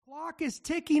clock is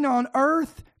ticking on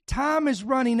earth, time is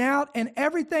running out, and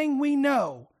everything we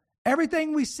know,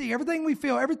 everything we see, everything we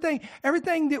feel,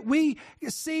 everything that we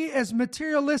see as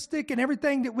materialistic and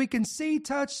everything that we can see,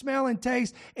 touch, smell, and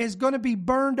taste is going to be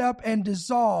burned up and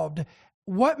dissolved.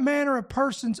 What manner of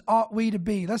persons ought we to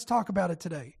be? Let's talk about it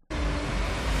today.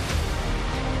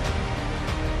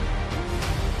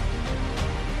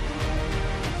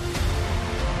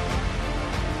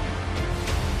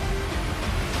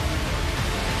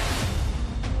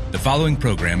 The following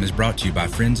program is brought to you by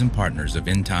friends and partners of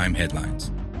End Time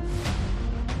Headlines.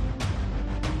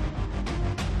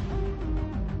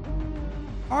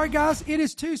 All right, guys, it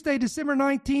is Tuesday, December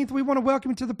 19th. We want to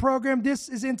welcome you to the program. This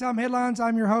is End Time Headlines.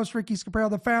 I'm your host, Ricky Scaparro,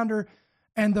 the founder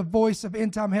and the voice of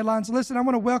End Time Headlines. Listen, I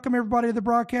want to welcome everybody to the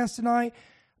broadcast tonight.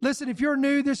 Listen, if you're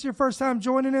new, this is your first time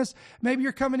joining us. Maybe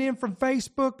you're coming in from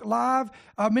Facebook Live.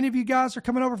 Many of you guys are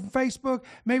coming over from Facebook.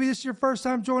 Maybe this is your first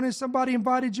time joining us. Somebody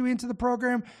invited you into the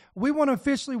program. We want to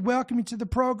officially welcome you to the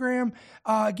program.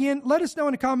 Again, let us know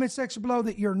in the comment section below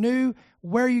that you're new,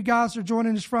 where you guys are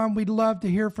joining us from. We'd love to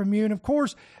hear from you. And of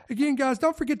course, again, guys,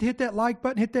 don't forget to hit that like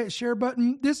button, hit that share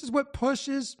button. This is what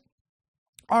pushes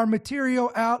our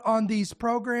material out on these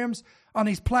programs, on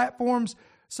these platforms,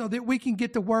 so that we can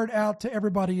get the word out to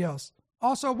everybody else.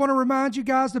 Also, I want to remind you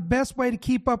guys the best way to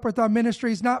keep up with our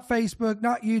ministry is not Facebook,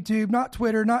 not YouTube, not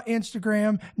Twitter, not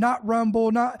Instagram, not Rumble,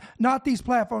 not these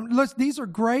platforms. Listen, these are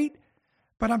great,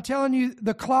 but I'm telling you,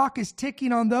 the clock is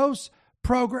ticking on those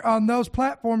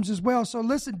platforms as well. So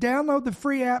listen, download the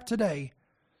free app today.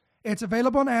 It's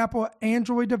available on Apple,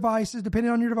 Android devices,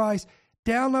 depending on your device.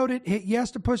 Download it, hit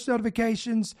yes to push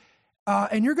notifications,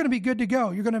 and you're going to be good to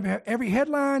go. You're going to have every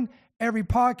headline, every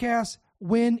podcast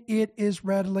when it is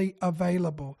readily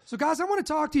available. So guys, I want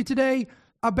to talk to you today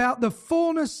about the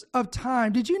fullness of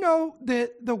time. Did you know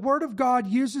that the Word of God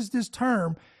uses this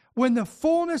term, when the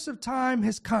fullness of time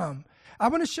has come? I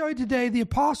want to show you today, the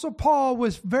Apostle Paul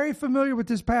was very familiar with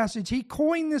this passage. He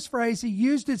coined this phrase. He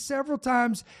used it several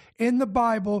times in the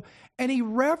Bible, and he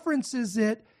references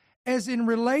it as in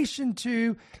relation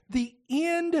to the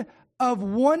end of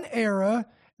one era,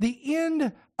 the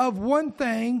end of one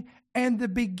thing, and the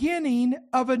beginning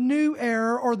of a new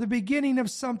era or the beginning of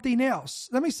something else.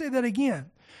 Let me say that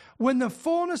again. When the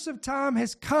fullness of time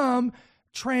has come,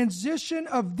 transition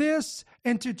of this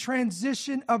into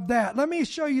transition of that. Let me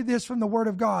show you this from the Word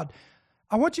of God.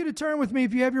 I want you to turn with me,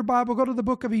 if you have your Bible, go to the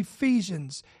book of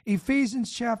Ephesians.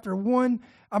 Ephesians chapter 1.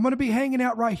 I'm going to be hanging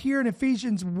out right here in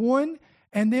Ephesians 1,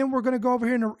 and then we're going to go over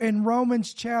here in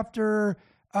Romans chapter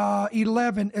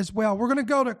 11 as well. We're going to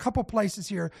go to a couple places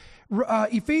here.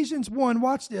 Ephesians 1,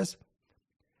 watch this.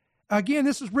 Again,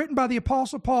 this was written by the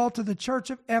Apostle Paul to the church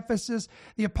of Ephesus.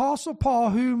 The Apostle Paul,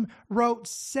 whom wrote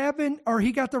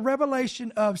he got the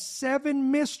revelation of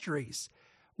 7 mysteries.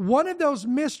 One of those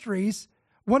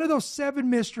 7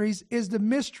 mysteries is the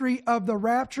mystery of the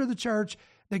rapture of the church,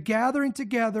 the gathering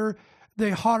together,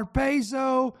 the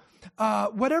harpazo,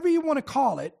 whatever you want to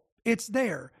call it, it's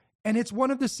there. And it's one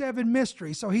of the 7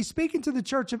 mysteries. So he's speaking to the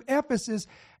church of Ephesus,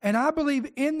 and I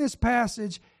believe in this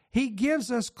passage, he gives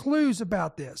us clues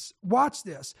about this. Watch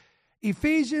this.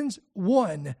 Ephesians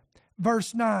 1,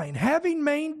 verse 9. Having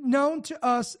made known to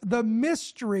us the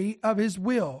mystery of his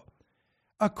will,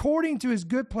 according to his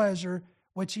good pleasure,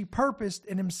 which he purposed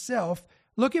in himself.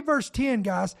 Look at verse 10,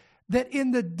 guys. That in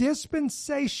the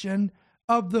dispensation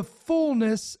of the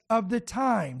fullness of the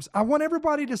times. I want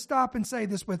everybody to stop and say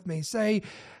this with me. Say,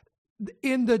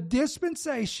 in the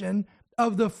dispensation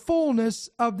of the fullness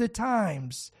of the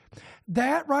times.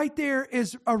 That right there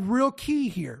is a real key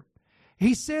here.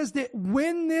 He says that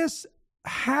when this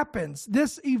happens,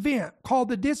 this event called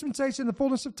the dispensation of the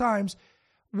fullness of times,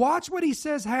 watch what he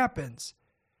says happens.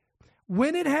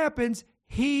 When it happens,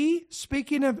 he,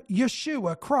 speaking of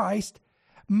Yeshua, Christ,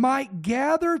 might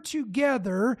gather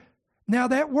together. Now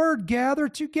that word gather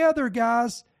together,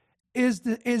 guys,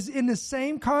 is in the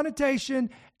same connotation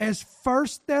as 1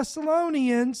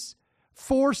 Thessalonians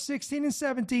 4, 16 and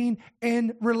 17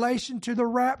 in relation to the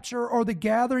rapture or the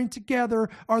gathering together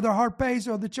or the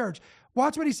harpazo of the church.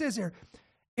 Watch what he says here.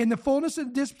 In the fullness of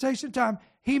the dispensation of time,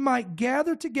 he might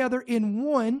gather together in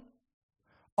one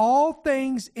all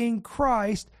things in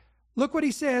Christ. Look what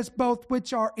he says, both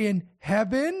which are in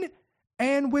heaven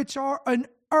and which are on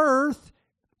earth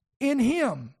in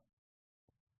him.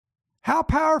 How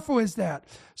powerful is that?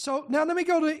 So now let me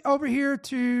go over here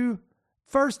to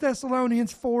 1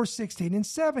 Thessalonians 4, 16 and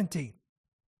 17.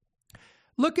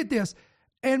 Look at this.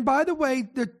 And by the way,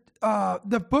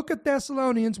 the book of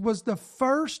Thessalonians was the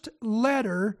first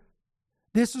letter.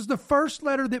 This was the first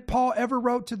letter that Paul ever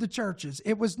wrote to the churches.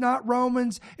 It was not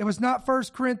Romans. It was not 1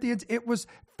 Corinthians. It was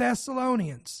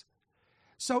Thessalonians.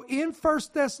 So in 1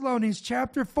 Thessalonians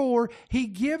chapter 4, he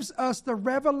gives us the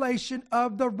revelation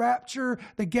of the rapture,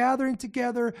 the gathering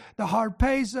together, the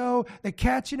harpazo, the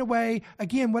catching away,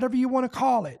 again, whatever you want to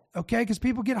call it, okay? Because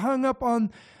people get hung up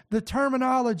on the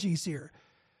terminologies here.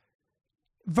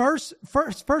 1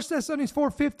 Thessalonians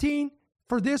 4:15,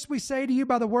 for this we say to you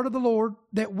by the word of the Lord,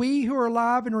 that we who are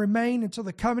alive and remain until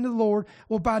the coming of the Lord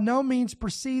will by no means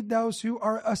precede those who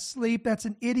are asleep. That's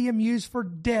an idiom used for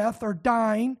death or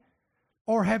dying,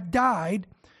 or have died.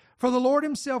 For the Lord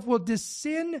himself will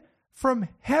descend from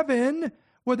heaven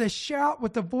with a shout,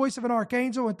 with the voice of an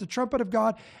archangel, with the trumpet of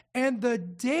God, and the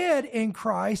dead in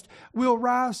Christ will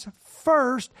rise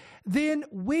first. Then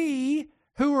we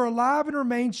who are alive and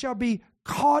remain shall be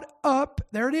caught up,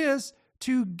 there it is,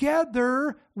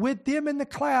 together with them in the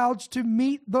clouds to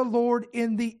meet the Lord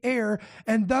in the air,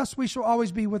 and thus we shall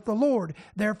always be with the Lord.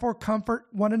 Therefore comfort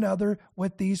one another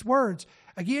with these words.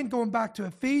 Again, going back to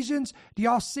Ephesians, do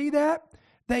y'all see that?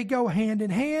 They go hand in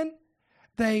hand.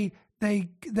 They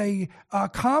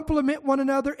complement one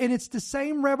another, and it's the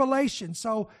same revelation.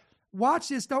 So watch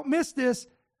this, don't miss this.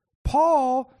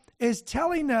 Paul is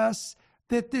telling us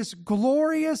that this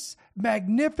glorious,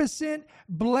 magnificent,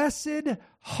 blessed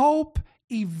hope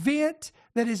event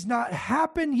that has not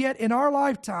happened yet in our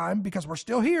lifetime, because we're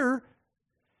still here,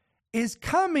 is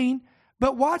coming.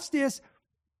 But watch this.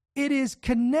 It is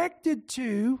connected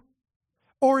to,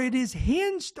 or it is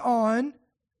hinged on,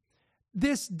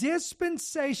 this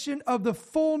dispensation of the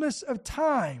fullness of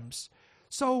times.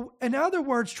 So, in other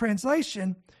words,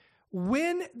 translation,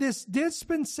 when this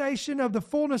dispensation of the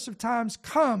fullness of times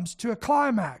comes to a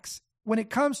climax, when it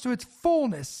comes to its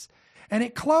fullness and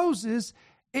it closes,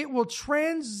 it will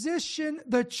transition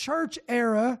the church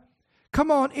era,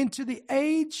 into the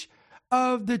age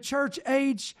of the church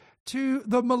age, to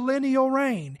the millennial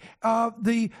reign,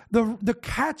 the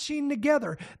catching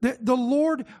together. The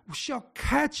Lord shall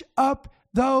catch up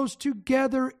those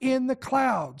together in the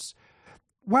clouds.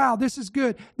 Wow, this is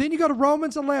good. Then you go to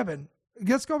Romans 11.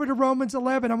 Let's go over to Romans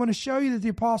 11. I'm going to show you that the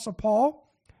Apostle Paul,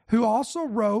 who also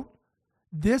wrote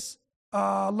this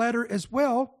letter as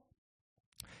well,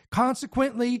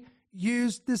 consequently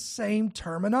used the same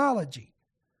terminology.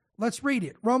 Let's read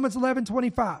it. Romans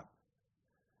 11:25.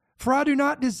 For I do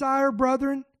not desire,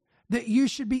 brethren, that you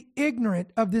should be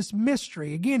ignorant of this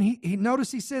mystery. Again, he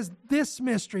notice he says this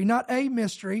mystery, not a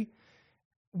mystery.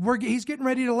 He's getting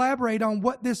ready to elaborate on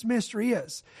what this mystery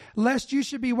is. Lest you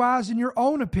should be wise in your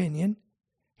own opinion.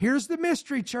 Here's the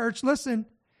mystery, church. Listen,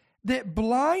 that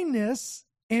blindness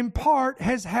in part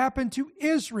has happened to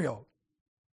Israel.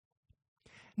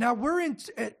 Now,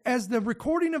 as the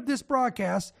recording of this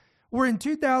broadcast, we're in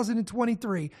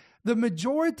 2023. The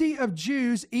majority of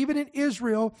Jews, even in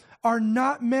Israel, are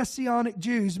not Messianic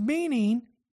Jews, meaning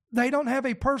they don't have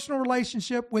a personal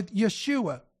relationship with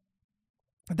Yeshua.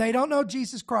 They don't know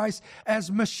Jesus Christ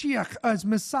as Mashiach, as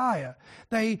Messiah.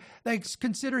 They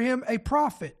consider him a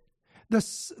prophet,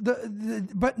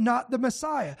 but not the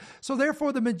Messiah. So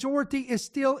therefore, the majority is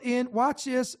still in, watch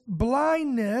this,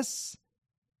 blindness.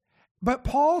 But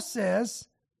Paul says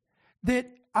that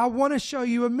I want to show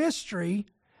you a mystery,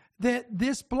 that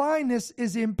this blindness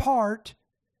is in part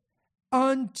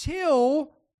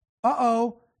until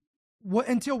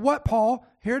what, Paul?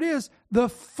 Here it is. The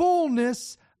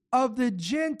fullness of the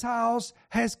Gentiles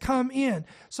has come in.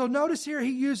 So notice here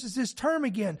he uses this term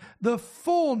again, the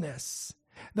fullness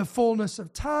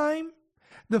of time,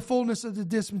 the fullness of the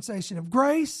dispensation of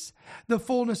grace, the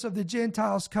fullness of the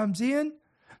Gentiles comes in.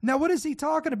 Now, what is he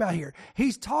talking about here?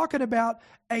 He's talking about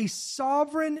a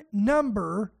sovereign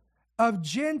number of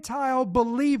Gentile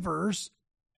believers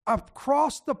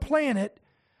across the planet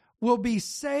will be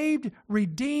saved,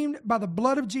 redeemed by the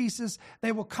blood of Jesus.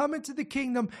 They will come into the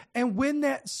kingdom. And when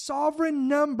that sovereign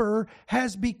number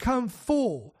has become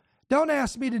full, don't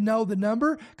ask me to know the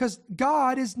number, because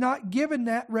God has not given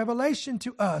that revelation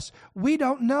to us. We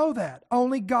don't know that.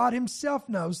 Only God himself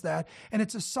knows that. And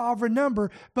it's a sovereign number.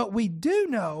 But we do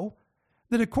know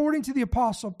that according to the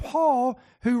Apostle Paul,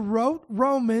 who wrote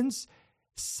Romans,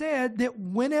 said that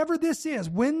whenever this is,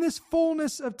 when this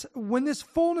fullness of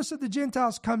the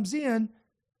Gentiles comes in,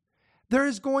 there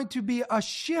is going to be a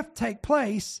shift take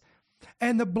place,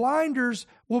 and the blinders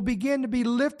will begin to be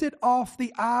lifted off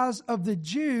the eyes of the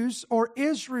Jews or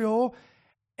Israel.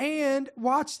 And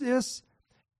watch this,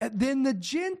 then the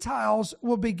Gentiles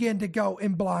will begin to go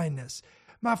in blindness.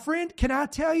 My friend, can I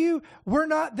tell you, we're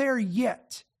not there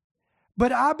yet,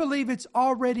 but I believe it's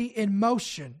already in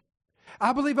motion.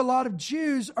 I believe a lot of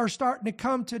Jews are starting to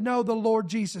come to know the Lord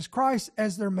Jesus Christ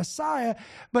as their Messiah,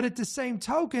 but at the same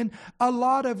token, a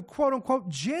lot of quote-unquote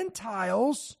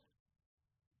Gentiles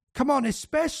come on,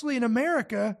 especially in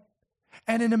America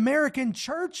and in American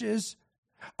churches,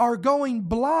 are going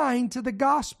blind to the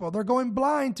gospel. They're going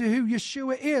blind to who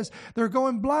Yeshua is. They're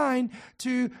going blind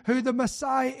to who the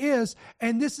Messiah is.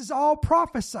 And this is all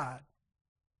prophesied.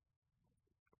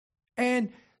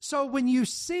 And so when you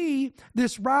see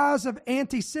this rise of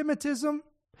anti-Semitism,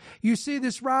 you see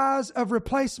this rise of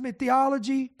replacement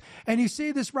theology, and you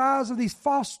see this rise of these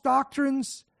false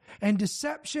doctrines and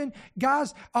deception,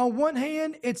 guys, on one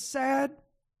hand, it's sad.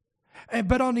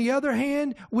 But on the other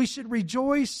hand, we should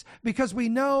rejoice because we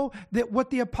know that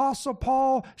what the Apostle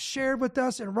Paul shared with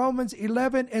us in Romans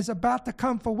 11 is about to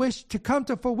come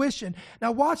to fruition.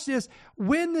 Now watch this.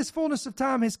 When this fullness of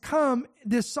time has come,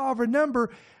 this sovereign number,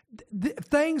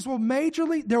 things will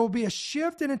there will be a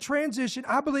shift and a transition.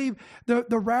 I believe the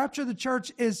rapture of the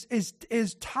church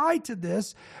is tied to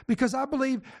this, because I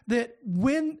believe that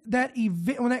when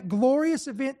that glorious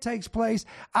event takes place,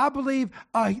 I believe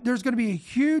there's going to be a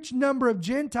huge number of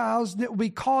Gentiles that will be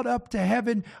caught up to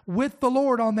heaven with the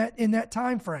Lord in that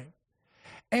time frame.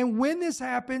 And when this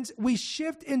happens, we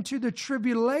shift into the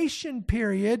tribulation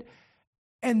period,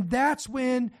 and that's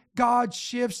when God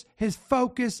shifts his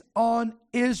focus on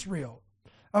Israel.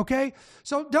 Okay?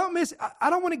 So don't miss, I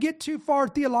don't want to get too far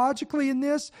theologically in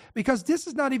this, because this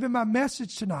is not even my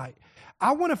message tonight.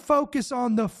 I want to focus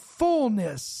on the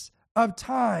fullness of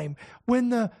time,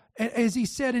 as he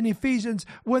said in Ephesians,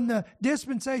 when the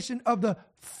dispensation of the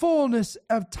fullness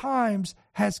of times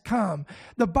has come.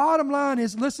 The bottom line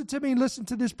is, listen to me and listen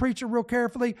to this preacher real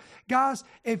carefully. Guys,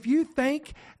 if you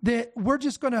think that we're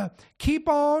just going to keep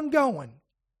on going,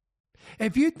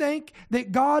 if you think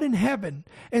that God in heaven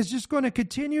is just going to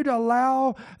continue to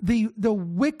allow the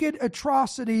wicked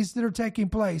atrocities that are taking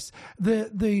place,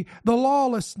 the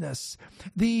lawlessness,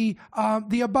 the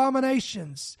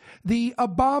abominations, the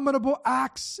abominable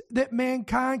acts that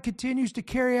mankind continues to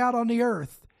carry out on the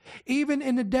earth, even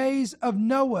in the days of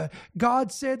Noah,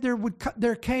 God said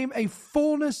there came a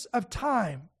fullness of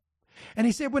time. And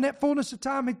he said when that fullness of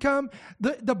time had come,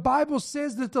 the Bible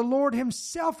says that the Lord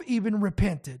himself even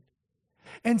repented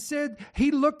and said he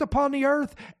looked upon the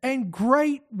earth, and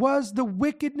great was the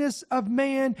wickedness of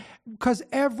man, because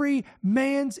every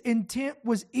man's intent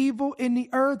was evil in the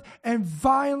earth, and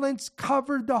violence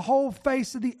covered the whole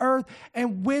face of the earth.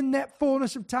 And when that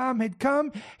fullness of time had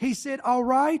come, he said, all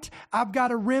right, I've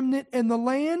got a remnant in the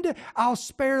land. I'll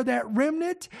spare that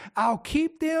remnant. I'll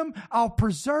keep them. I'll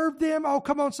preserve them. Oh,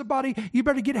 come on, somebody. You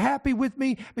better get happy with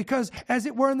me, because as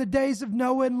it were in the days of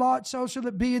Noah and Lot, so shall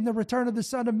it be in the return of the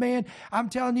Son of Man. I'm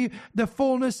telling you, the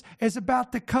fullness is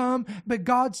about to come, but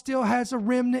God still has a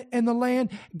remnant in the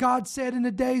land. God said in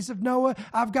the days of Noah,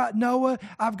 I've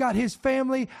got his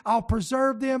family. I'll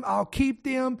preserve them. I'll keep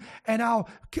them, and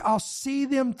I'll see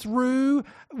them through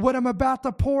what I'm about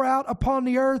to pour out upon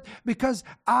the earth, because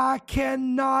I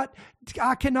cannot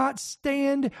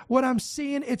stand what I'm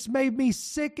seeing. It's made me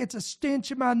sick. It's a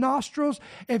stench in my nostrils.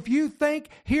 If you think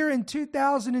here in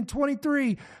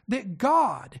 2023 that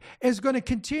God is going to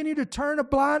continue to turn a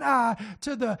blind eye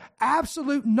to the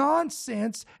absolute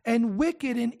nonsense and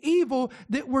wicked and evil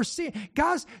that we're seeing,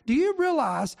 guys, do you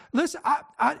realize, listen,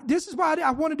 this is why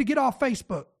I wanted to get off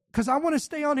Facebook, because I want to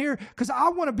stay on here, because I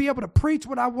want to be able to preach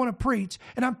what I want to preach.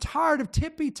 And I'm tired of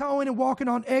tippy-toeing and walking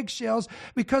on eggshells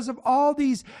because of all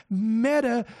these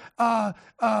meta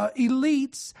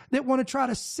elites that want to try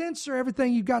to censor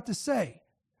everything you've got to say.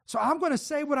 So I'm going to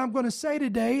say what I'm going to say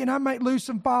today, and I might lose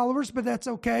some followers, but that's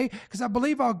okay, because I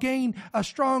believe I'll gain a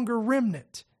stronger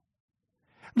remnant.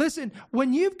 Listen,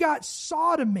 when you've got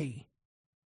sodomy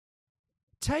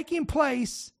taking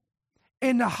place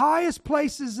in the highest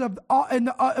places of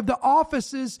the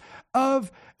offices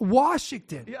of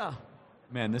Washington. Yeah.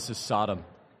 Man, this is Sodom.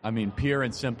 I mean, pure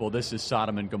and simple, this is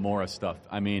Sodom and Gomorrah stuff.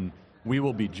 I mean, we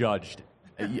will be judged.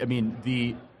 I mean,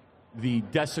 the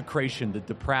desecration, the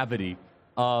depravity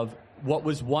of what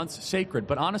was once sacred.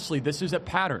 But honestly, this is a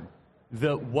pattern.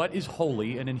 What is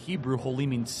holy, and in Hebrew, holy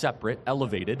means separate,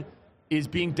 elevated, is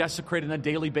being desecrated on a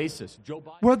daily basis. Joe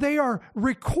Biden, where they are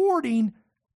recording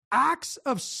acts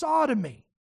of sodomy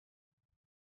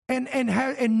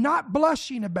and not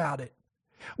blushing about it.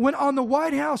 When on the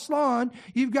White House lawn,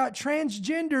 you've got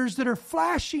transgenders that are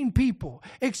flashing people,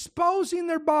 exposing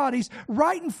their bodies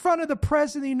right in front of the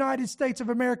President of the United States of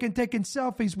America and taking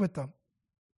selfies with them.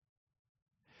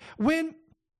 When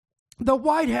the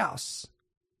White House,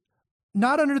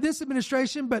 not under this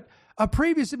administration, but a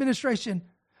previous administration,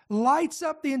 lights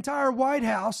up the entire White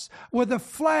House with a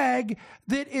flag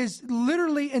that is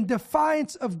literally in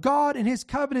defiance of God and his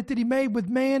covenant that he made with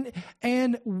man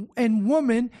and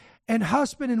woman and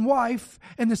husband and wife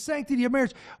and the sanctity of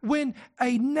marriage. When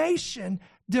a nation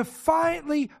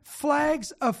defiantly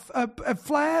flies a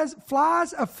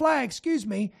flag,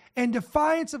 in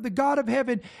defiance of the God of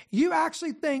heaven, you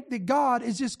actually think that God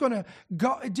is just going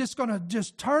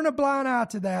to turn a blind eye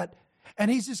to that,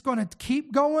 and he's just going to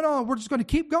keep going on. We're just going to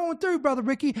keep going through, Brother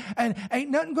Ricky, and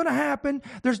ain't nothing going to happen.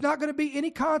 There's not going to be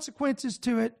any consequences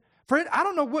to it. Friend, I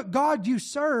don't know what God you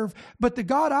serve, but the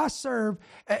God I serve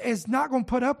is not going to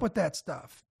put up with that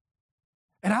stuff.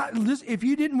 And if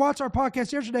you didn't watch our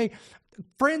podcast yesterday,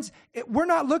 friends, we're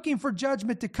not looking for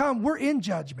judgment to come. We're in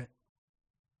judgment.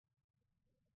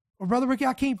 Well, Brother Ricky,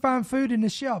 I can't find food in the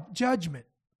shelf. Judgment.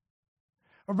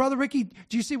 Or Brother Ricky,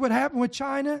 do you see what happened with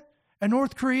China and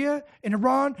North Korea and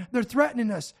Iran? They're threatening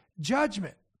us.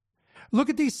 Judgment. Look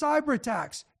at these cyber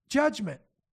attacks. Judgment.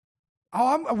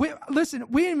 Listen,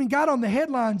 we ain't even got on the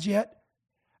headlines yet.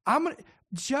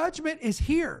 Judgment is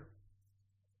here.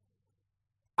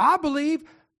 I believe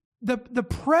the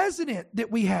president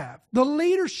that we have, the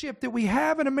leadership that we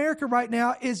have in America right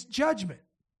now is judgment.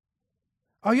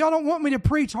 Oh, y'all don't want me to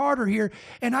preach harder here.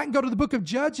 And I can go to the book of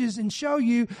Judges and show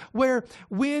you where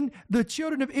when the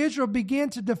children of Israel began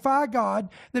to defy God,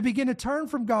 they began to turn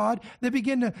from God, they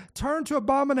began to turn to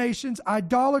abominations,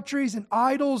 idolatries and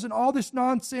idols and all this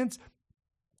nonsense.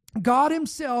 God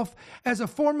himself, as a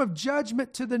form of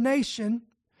judgment to the nation,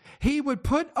 he would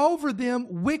put over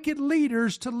them wicked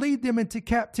leaders to lead them into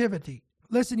captivity.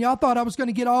 Listen, y'all thought I was going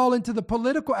to get all into the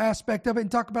political aspect of it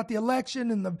and talk about the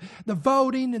election and the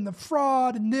voting and the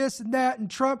fraud and this and that and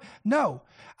Trump. No,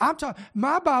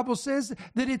 my Bible says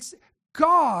that it's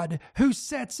God who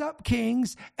sets up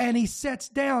kings and he sets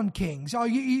down kings. Oh,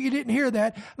 you didn't hear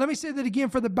that. Let me say that again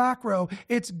for the back row.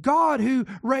 It's God who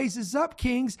raises up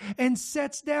kings and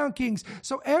sets down kings.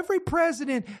 So every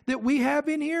president that we have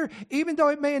in here, even though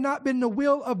it may have not been the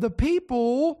will of the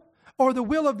people or the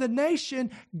will of the nation,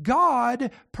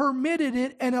 God permitted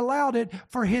it and allowed it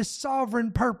for his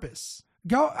sovereign purpose.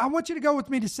 I want you to go with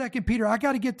me to 2 Peter. I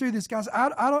got to get through this, guys.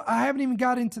 I haven't even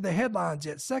got into the headlines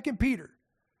yet. 2 Peter.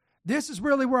 This is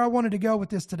really where I wanted to go with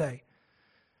this today.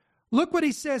 Look what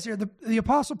he says here. The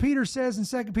Apostle Peter says in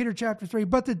 2 Peter chapter 3,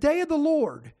 "But the day of the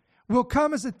Lord will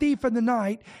come as a thief in the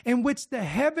night, in which the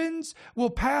heavens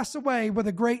will pass away with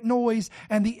a great noise,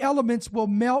 and the elements will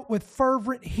melt with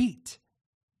fervent heat."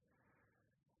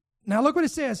 Now look what it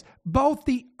says. "Both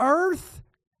the earth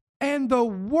and the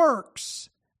works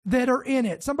that are in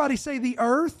it." Somebody say the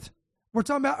earth. We're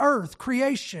talking about earth,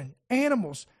 creation,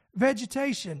 animals,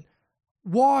 vegetation,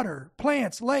 water,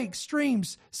 plants, lakes,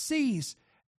 streams, seas,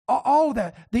 all of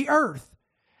that, the earth,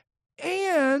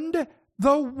 and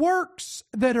the works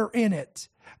that are in it,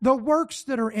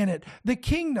 the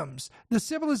kingdoms, the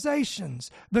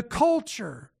civilizations, the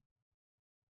culture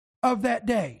of that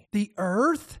day. The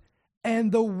earth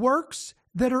and the works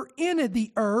that are in it,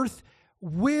 the earth,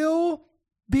 will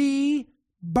be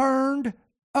burned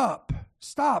up.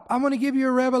 Stop. I'm going to give you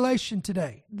a revelation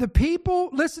today. The people,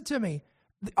 listen to me,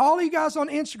 all of you guys on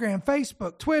Instagram,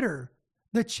 Facebook, Twitter,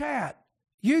 the chat,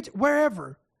 YouTube,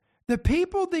 wherever, the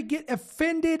people that get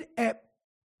offended at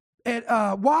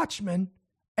Watchmen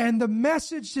and the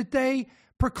message that they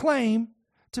proclaim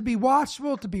to be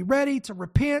watchful, to be ready, to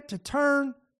repent, to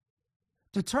turn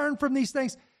from these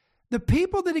things, the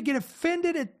people that get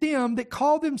offended at them that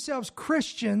call themselves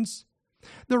Christians,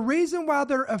 the reason why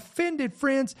they're offended,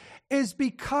 friends, is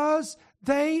because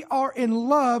they are in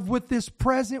love with this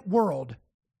present world.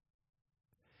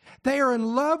 They are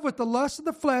in love with the lust of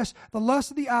the flesh, the lust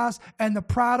of the eyes, and the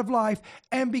pride of life.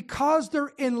 And because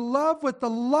they're in love with the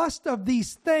lust of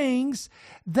these things,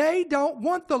 they don't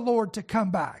want the Lord to come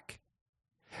back.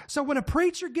 So when a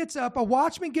preacher gets up, a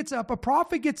watchman gets up, a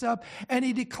prophet gets up, and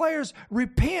he declares,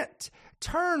 "Repent,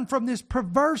 turn from this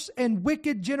perverse and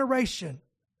wicked generation.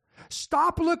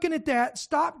 Stop looking at that.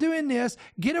 Stop doing this.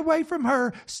 Get away from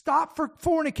her. Stop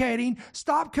fornicating.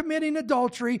 Stop committing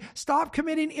adultery. Stop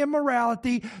committing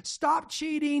immorality. Stop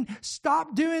cheating.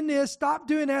 Stop doing this. Stop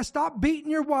doing that. Stop beating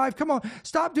your wife. Come on.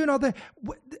 Stop doing all that."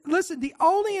 Listen, the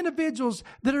only individuals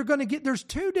that are going to there's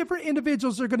two different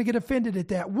individuals that are going to get offended at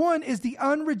that. One is the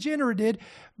unregenerated,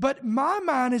 but my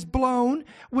mind is blown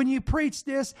when you preach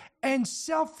this and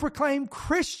self-proclaimed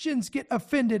Christians get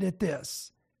offended at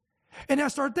this. And I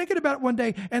started thinking about it one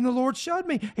day, and the Lord showed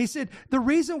me. He said, the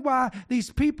reason why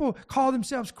these people call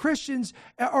themselves Christians,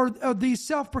 or these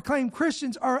self-proclaimed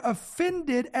Christians, are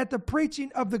offended at the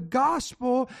preaching of the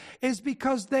gospel is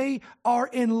because they are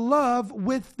in love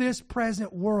with this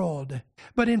present world.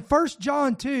 But in 1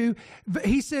 John 2,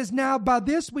 he says, now by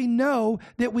this we know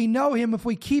that we know him if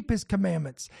we keep his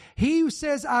commandments. He who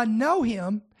says, I know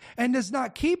him, and does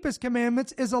not keep his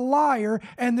commandments is a liar,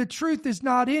 and the truth is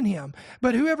not in him.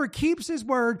 But whoever keeps his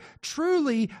word,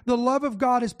 truly the love of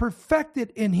God is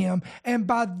perfected in him. And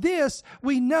by this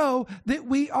we know that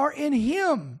we are in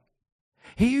him.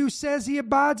 He who says he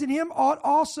abides in him ought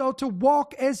also to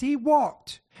walk as he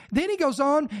walked. Then he goes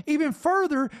on even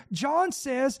further. John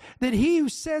says that he who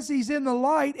says he's in the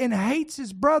light and hates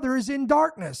his brother is in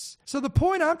darkness. So the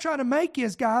point I'm trying to make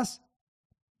is, guys,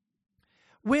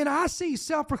 when I see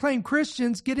self-proclaimed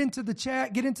Christians get into the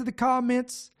chat, get into the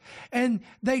comments, and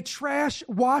they trash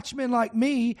watchmen like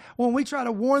me when we try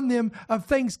to warn them of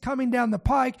things coming down the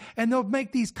pike, and they'll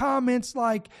make these comments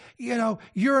like, you know,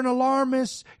 you're an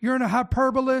alarmist, you're an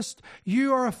hyperbolist,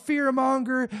 you are a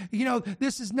fearmonger, you know,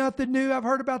 this is nothing new, I've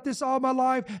heard about this all my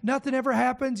life, nothing ever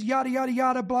happens, yada, yada,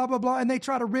 yada, blah, blah, blah, and they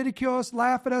try to ridicule us,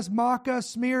 laugh at us, mock us,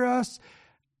 smear us.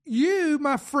 You,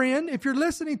 my friend, if you're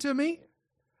listening to me,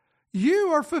 you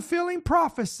are fulfilling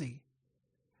prophecy.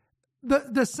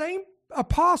 The same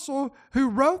apostle who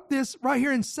wrote this right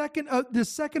here in the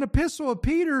second epistle of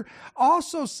Peter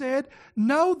also said,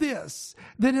 know this,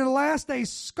 that in the last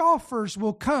days scoffers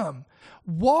will come,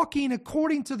 walking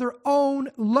according to their own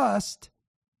lust,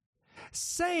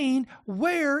 saying,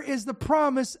 where is the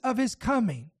promise of his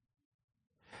coming?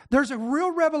 There's a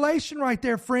real revelation right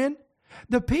there, friend.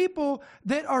 The people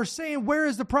that are saying, where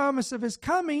is the promise of his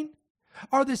coming,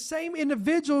 are the same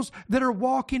individuals that are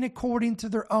walking according to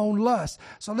their own lust.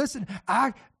 So listen,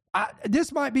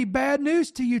 this might be bad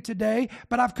news to you today,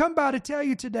 but I've come by to tell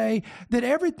you today that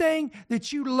everything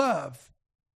that you love,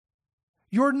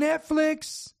 your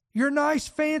Netflix, your nice,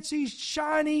 fancy,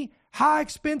 shiny, high,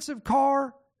 expensive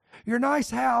car, your nice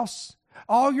house,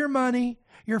 all your money,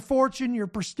 your fortune, your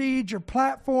prestige, your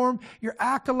platform, your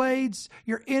accolades,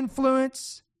 your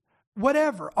influence,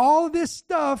 whatever, all of this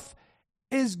stuff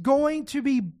is going to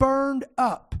be burned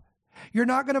up. You're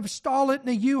not going to stall it in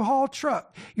a U-Haul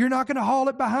truck. You're not going to haul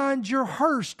it behind your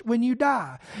hearse when you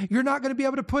die. You're not going to be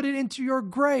able to put it into your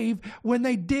grave when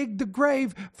they dig the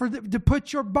grave to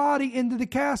put your body into the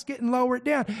casket and lower it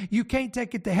down. You can't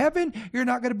take it to heaven. You're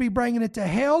not going to be bringing it to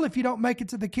hell if you don't make it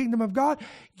to the kingdom of God.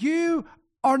 You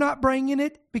are not bringing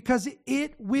it because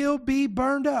it will be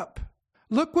burned up.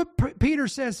 Look what Peter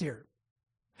says here.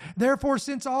 Therefore,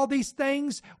 since all these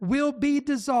things will be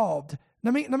dissolved.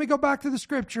 Let me go back to the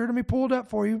scripture. Let me pull it up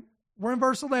for you. We're in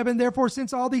verse 11. Therefore,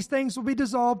 since all these things will be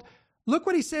dissolved. Look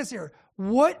what he says here.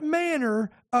 What manner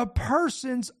of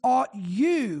persons ought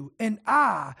you and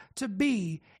I to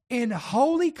be in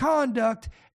holy conduct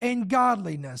and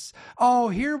godliness? Oh,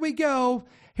 here we go.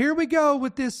 Here we go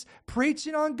with this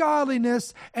preaching on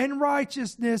godliness and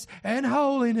righteousness and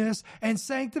holiness and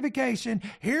sanctification.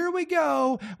 Here we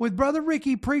go with Brother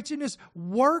Ricky preaching this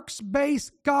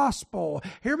works-based gospel.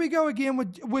 Here we go again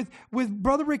with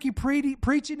Brother Ricky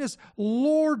preaching this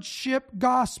lordship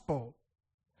gospel.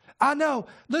 I know.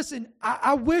 Listen,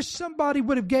 I wish somebody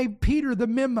would have gave Peter the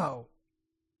memo.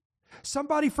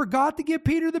 Somebody forgot to give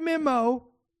Peter the memo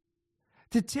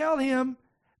to tell him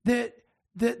that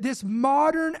this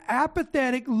modern,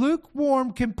 apathetic,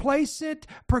 lukewarm, complacent,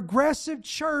 progressive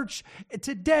church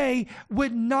today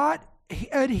would not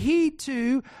adhere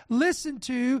to, listen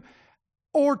to,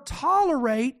 or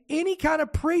tolerate any kind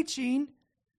of preaching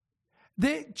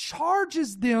that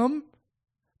charges them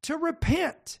to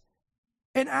repent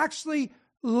and actually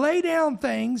lay down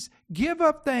things, give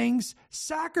up things,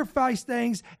 sacrifice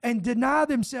things, and deny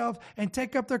themselves and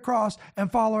take up their cross and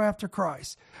follow after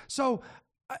Christ. So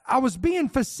I was being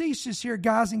facetious here,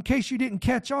 guys, in case you didn't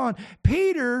catch on.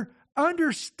 Peter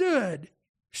understood,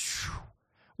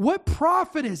 what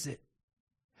profit is it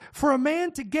for a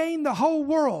man to gain the whole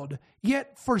world,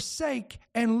 yet forsake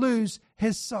and lose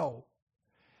his soul?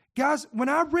 Guys, when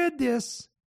I read this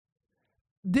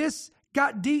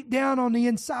got deep down on the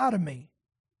inside of me,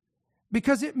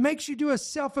 because it makes you do a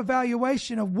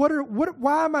self-evaluation of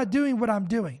why am I doing what I'm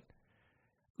doing?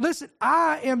 Listen,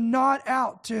 I am not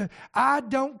I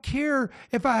don't care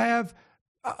if I have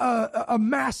a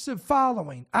massive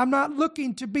following. I'm not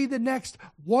looking to be the next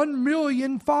 1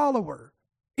 million follower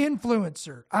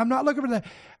influencer. I'm not looking for that.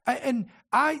 And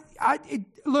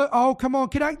look, oh, come on.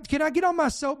 Can I get on my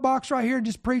soapbox right here and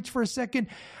just preach for a second?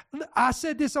 I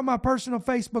said this on my personal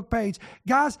Facebook page.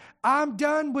 Guys, I'm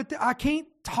done with I can't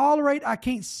tolerate, I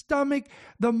can't stomach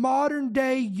the modern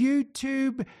day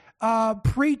YouTube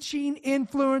preaching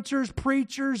influencers,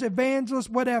 preachers, evangelists,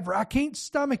 whatever. I can't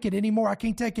stomach it anymore. I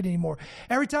can't take it anymore.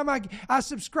 Every time I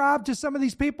subscribe to some of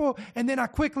these people, and then I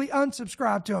quickly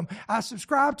unsubscribe to them. I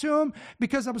subscribe to them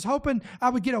because I was hoping I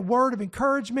would get a word of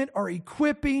encouragement or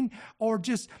equipping or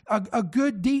just a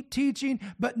good deep teaching.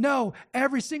 But no,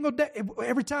 every single day,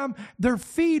 every time their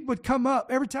feed would come up,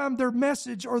 every time their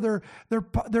message or their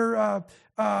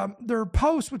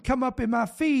post would come up in my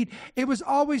feed, it was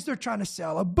always they're trying to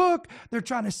sell a book, they're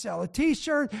trying to sell a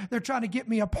t-shirt, they're trying to get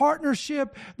me a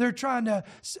partnership, they're trying to,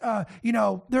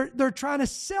 they're trying to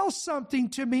sell something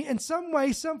to me in some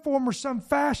way, some form, or some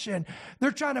fashion.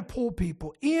 They're trying to pull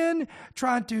people in,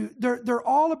 they're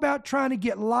all about trying to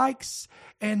get likes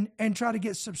and try to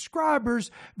get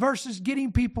subscribers versus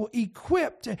getting people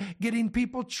equipped, getting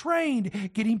people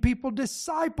trained, getting people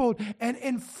discipled, and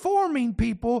informing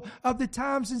people of the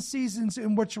times and seasons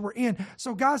in which we're in.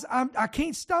 So guys, I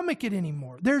can't stomach it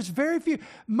anymore. There's very few.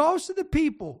 Most of the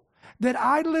people that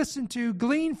I listen to,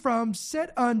 glean from, sit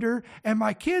under, and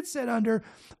my kids sit under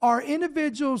are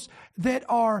individuals that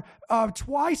are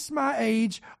twice my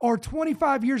age or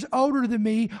 25 years older than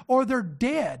me, or they're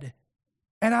dead.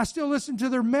 And I still listen to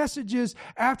their messages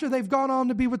after they've gone on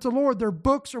to be with the Lord, their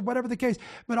books or whatever the case.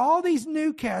 But all these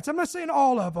new cats, I'm not saying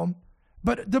all of them,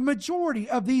 but the majority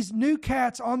of these new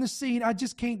cats on the scene, I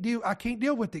just can't deal. I can't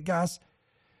deal with it, guys,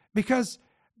 because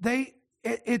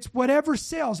it's whatever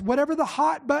sells, whatever the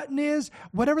hot button is,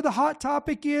 whatever the hot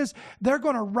topic is, they're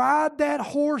going to ride that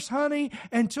horse, honey,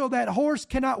 until that horse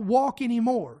cannot walk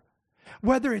anymore.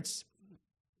 Whether it's,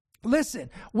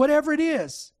 whatever it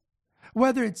is.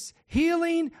 Whether it's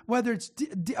healing, whether it's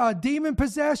demon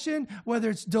possession, whether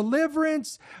it's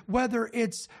deliverance, whether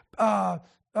it's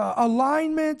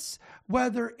alignments,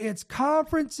 whether it's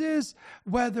conferences,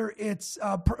 whether it's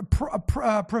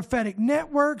prophetic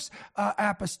networks,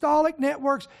 apostolic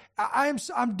networks,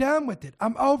 I'm done with it.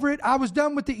 I'm over it. I was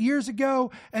done with it years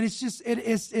ago, and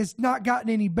it's not gotten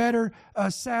any better,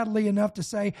 sadly enough to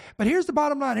say. But here's the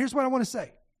bottom line. Here's what I want to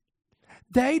say.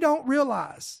 They don't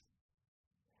realize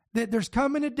that there's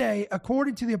coming a day,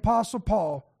 according to the Apostle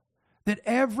Paul, that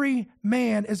every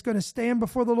man is going to stand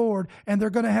before the Lord and they're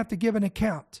going to have to give an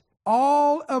account.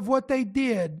 All of what they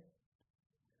did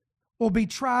will be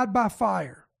tried by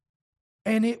fire,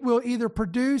 and it will either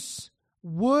produce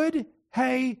wood,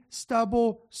 hay,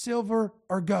 stubble, silver,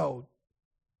 or gold.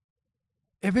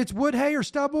 If it's wood, hay, or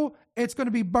stubble, it's going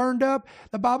to be burned up.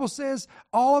 The Bible says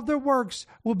all of their works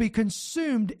will be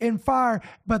consumed in fire,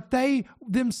 but they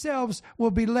themselves will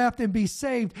be left and be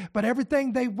saved. But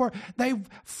everything they've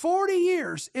 40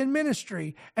 years in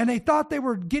ministry, and they thought they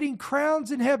were getting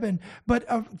crowns in heaven. But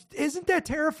isn't that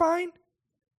terrifying?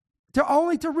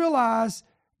 To realize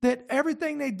that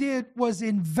everything they did was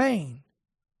in vain.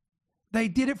 They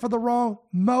did it for the wrong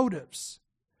motives.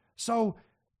 So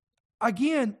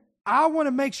again, I want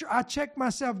to make sure I check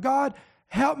myself. God,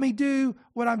 help me do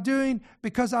what I'm doing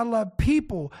because I love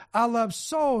people. I love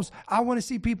souls. I want to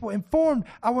see people informed.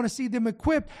 I want to see them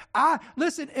equipped.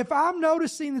 Listen, if I'm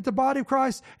noticing that the body of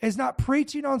Christ is not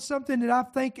preaching on something that I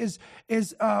think is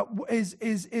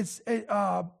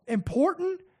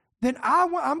important, then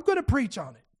I'm going to preach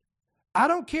on it. I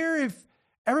don't care if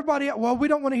everybody, we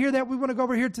don't want to hear that. We want to go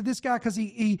over here to this guy because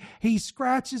he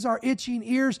scratches our itching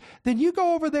ears. Then you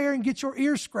go over there and get your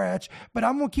ears scratched, but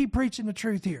I'm going to keep preaching the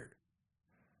truth here.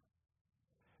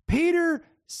 Peter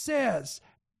says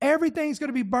everything's going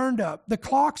to be burned up. The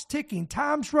clock's ticking.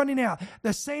 Time's running out.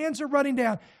 The sands are running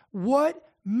down. What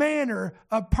manner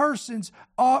of persons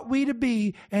ought we to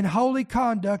be in holy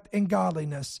conduct and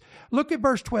godliness? Look at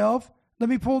verse 12. Let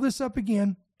me pull this up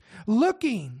again.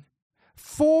 Looking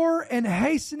for and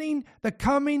hastening the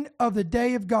coming of the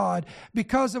day of God,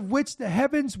 because of which the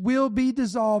heavens will be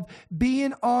dissolved,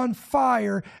 being on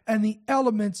fire, and the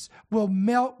elements will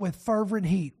melt with fervent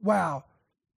heat. Wow.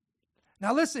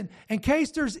 Now listen, in case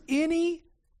there's any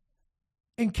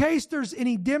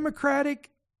Democratic,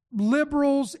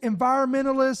 liberals,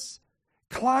 environmentalists,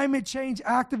 climate change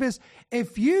activists,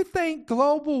 if you think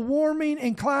global warming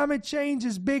and climate change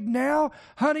is big now,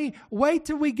 honey, wait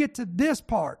till we get to this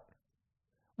part,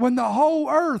 when the whole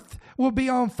earth will be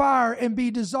on fire and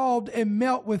be dissolved and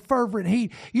melt with fervent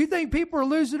heat. You think people are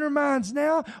losing their minds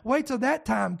now? Wait till that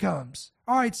time comes.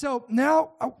 All right, so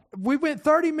now we went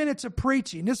 30 minutes of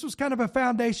preaching. This was kind of a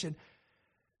foundation.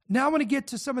 Now I want to get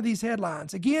to some of these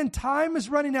headlines. Again, time is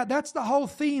running out. That's the whole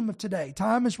theme of today.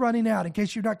 Time is running out, in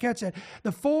case you're not catching it.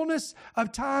 The fullness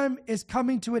of time is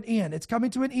coming to an end. It's coming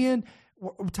to an end.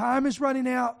 Time is running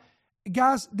out.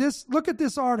 Guys, look at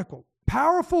this article.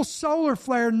 Powerful solar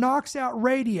flare knocks out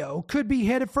radio, could be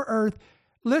headed for Earth.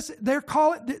 Listen,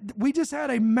 we just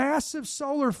had a massive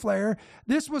solar flare.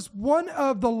 This was one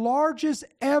of the largest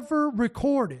ever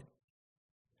recorded.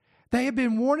 They have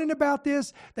been warning about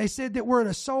this. They said that we're at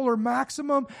a solar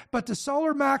maximum, but the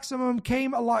solar maximum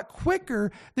came a lot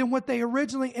quicker than what they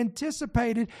originally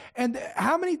anticipated. And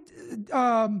how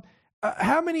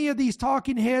many of these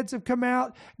talking heads have come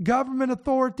out? Government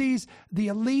authorities, the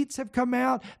elites have come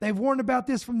out. They've warned about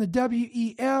this from the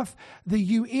WEF.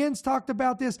 The UN's talked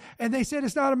about this, and they said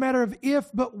it's not a matter of if,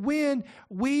 but when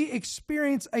we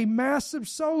experience a massive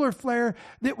solar flare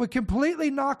that would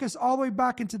completely knock us all the way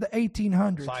back into the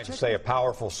 1800s. Scientists say a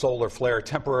powerful solar flare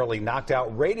temporarily knocked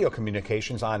out radio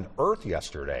communications on Earth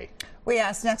yesterday. We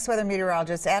asked next weather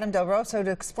meteorologist Adam Del Rosso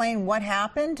to explain what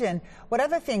happened and what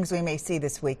other things we may see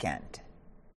this weekend.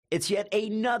 It's yet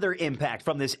another impact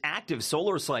from this active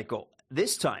solar cycle.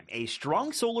 This time, a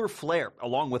strong solar flare,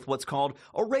 along with what's called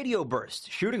a radio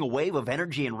burst, shooting a wave of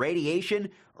energy and radiation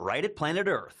right at planet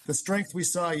Earth. The strength we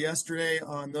saw yesterday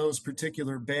on those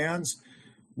particular bands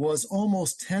was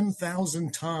almost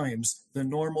 10,000 times the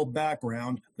normal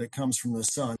background that comes from the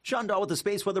sun. Sean Dahl with the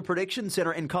Space Weather Prediction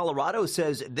Center in Colorado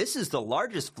says this is the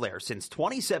largest flare since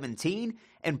 2017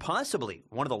 and possibly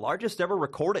one of the largest ever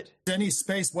recorded. Any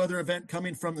space weather event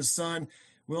coming from the sun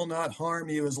will not harm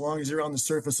you as long as you're on the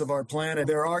surface of our planet.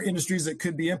 There are industries that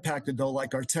could be impacted, though,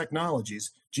 like our technologies,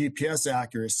 GPS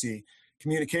accuracy,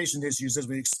 communication issues as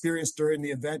we experienced during the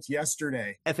event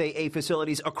yesterday. FAA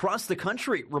facilities across the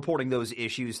country reporting those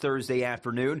issues Thursday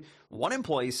afternoon. One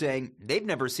employee saying they've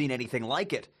never seen anything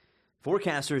like it.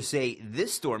 Forecasters say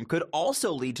this storm could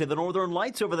also lead to the northern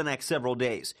lights over the next several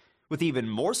days, with even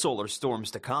more solar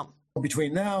storms to come.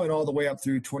 Between now and all the way up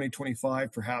through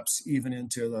 2025, perhaps even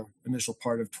into the initial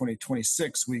part of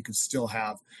 2026, we could still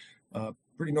have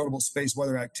pretty notable space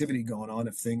weather activity going on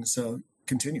if things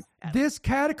continue. This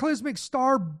cataclysmic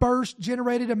star burst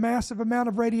generated a massive amount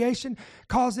of radiation,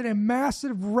 causing a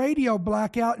massive radio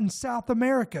blackout in South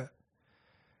America.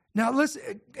 Now,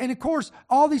 listen, and of course,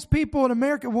 all these people in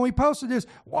America, when we posted this,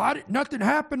 nothing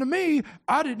happened to me.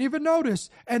 I didn't even notice.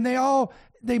 And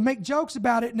they make jokes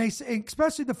about it, and they say,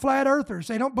 especially the flat earthers,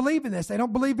 they don't believe in this. They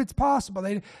don't believe it's possible.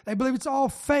 They believe it's all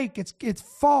fake. It's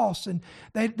false, and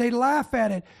they laugh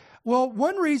at it. Well,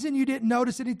 one reason you didn't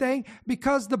notice anything,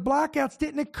 because the blackouts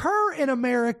didn't occur in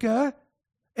America,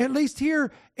 at least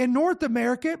here in North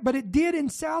America, but it did in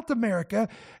South America.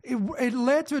 It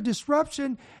led to a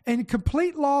disruption and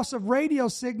complete loss of radio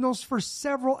signals for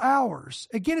several hours.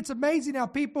 Again, it's amazing how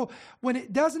people, when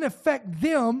it doesn't affect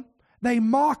them, they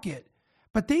mock it.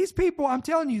 But these people, I'm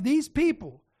telling you, these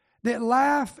people that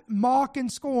laugh, mock,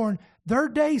 and scorn, their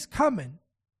day's coming.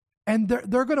 And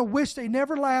they're going to wish they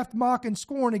never laughed, mock, and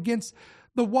scorn against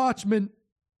the watchmen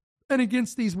and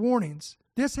against these warnings.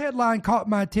 This headline caught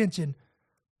my attention.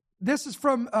 This is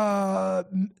from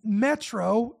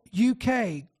Metro,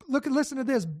 UK. Listen to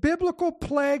this. Biblical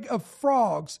plague of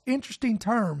frogs. Interesting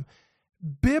term.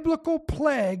 Biblical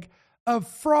plague of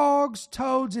frogs,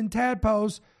 toads, and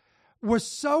tadpoles was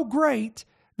so great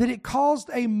that it caused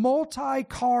a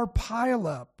multi-car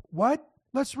pileup. What?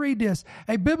 Let's read this.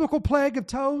 A biblical plague of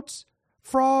toads,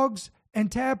 frogs,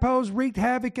 and tadpoles wreaked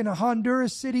havoc in a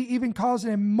Honduras city, even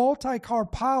causing a multi-car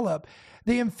pileup.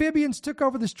 The amphibians took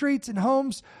over the streets and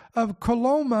homes of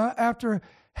Coloma after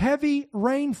heavy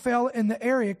rain fell in the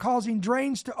area, causing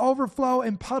drains to overflow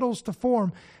and puddles to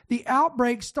form. The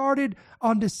outbreak started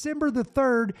on December the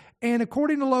 3rd and,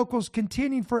 according to locals,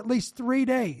 continued for at least 3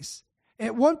 days.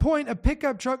 At one point, a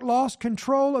pickup truck lost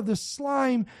control of the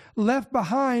slime left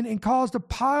behind and caused a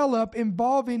pileup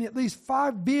involving at least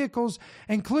 5 vehicles,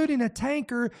 including a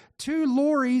tanker, 2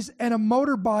 lorries, and a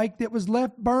motorbike that was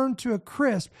left burned to a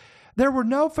crisp. There were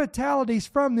no fatalities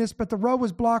from this, but the road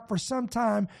was blocked for some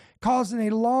time, causing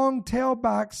a long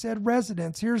tailback, said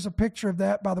residents. Here's a picture of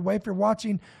that, by the way, if you're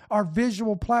watching our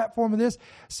visual platform of this.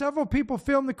 Several people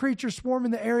filmed the creature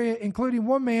swarming the area, including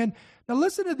one man. Now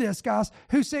listen to this, guys,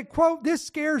 who said, quote, "This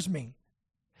scares me.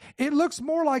 It looks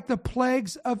more like the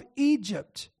plagues of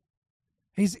Egypt."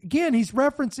 He's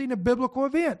referencing a biblical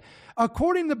event.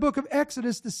 According to the book of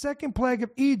Exodus, the second plague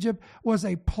of Egypt was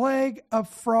a plague of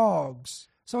frogs.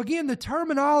 So again, the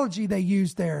terminology they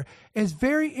use there is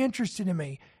very interesting to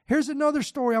me. Here's another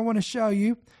story I want to show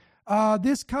you.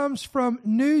 This comes from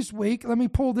Newsweek. Let me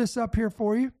pull this up here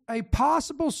for you. A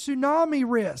possible tsunami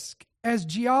risk, as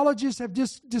geologists have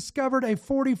just discovered a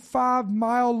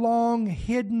 45-mile-long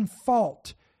hidden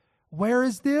fault. Where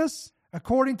is this?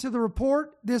 According to the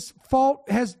report, this fault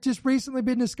has just recently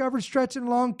been discovered stretching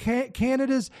along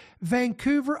Canada's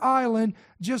Vancouver Island,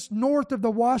 just north of the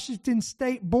Washington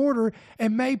state border,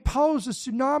 and may pose a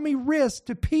tsunami risk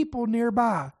to people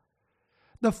nearby.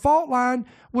 The fault line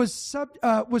was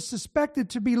suspected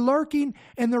to be lurking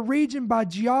in the region by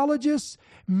geologists,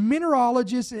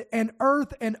 mineralogists, and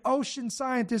earth and ocean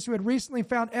scientists who had recently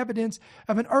found evidence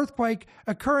of an earthquake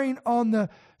occurring on the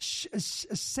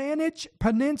Saanich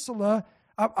Peninsula.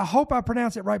 I hope I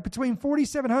pronounce it right, between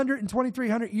 4,700 and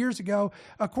 2,300 years ago,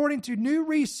 according to new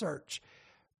research,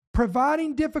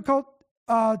 providing difficult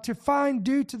to find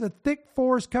due to the thick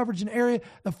forest coverage in the area.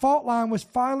 The fault line was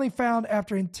finally found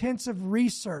after intensive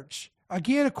research.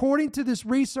 Again, according to this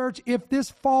research, if this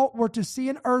fault were to see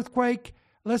an earthquake,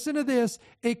 listen to this,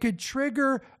 it could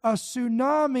trigger a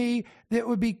tsunami that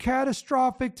would be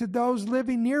catastrophic to those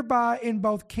living nearby in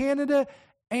both Canada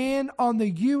and on the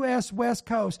U.S. West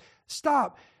Coast.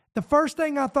 Stop. The first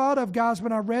thing I thought of, guys,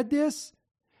 when I read this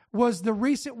was the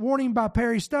recent warning by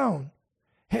Perry Stone,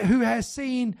 who has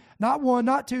seen not one,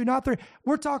 not two, not three.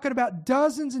 We're talking about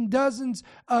dozens and dozens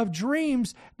of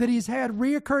dreams that he's had,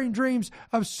 reoccurring dreams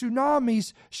of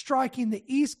tsunamis striking the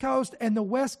East Coast and the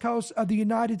West Coast of the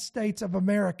United States of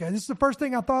America. This is the first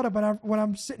thing I thought of when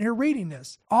I'm sitting here reading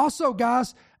this. Also,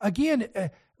 guys, again,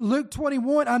 Luke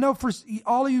 21, I know for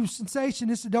all of you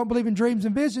sensationists that don't believe in dreams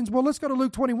and visions, well, let's go to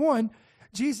Luke 21.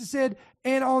 Jesus said,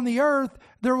 and on the earth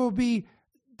there will be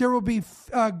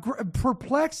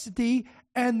perplexity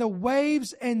and the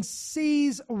waves and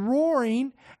seas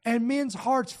roaring and men's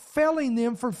hearts failing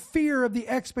them for fear of the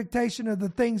expectation of the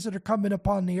things that are coming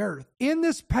upon the earth. In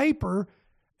this paper,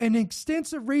 an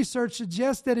extensive research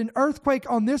suggests that an earthquake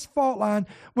on this fault line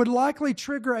would likely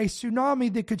trigger a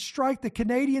tsunami that could strike the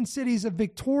Canadian cities of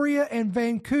Victoria and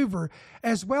Vancouver,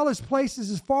 as well as places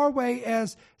as far away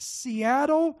as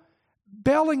Seattle,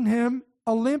 Bellingham,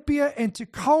 Olympia, and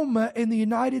Tacoma in the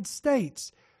United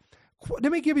States.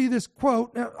 Let me give you this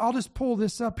quote. I'll just pull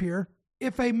this up here.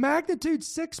 If a magnitude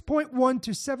 6.1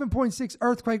 to 7.6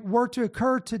 earthquake were to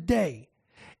occur today,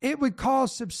 it would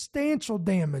cause substantial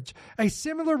damage. A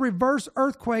similar reverse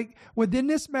earthquake within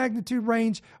this magnitude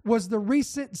range was the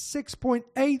recent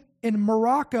 6.8 in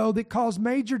Morocco that caused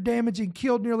major damage and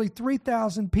killed nearly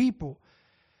 3,000 people.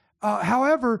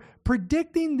 However,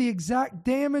 predicting the exact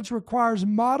damage requires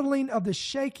modeling of the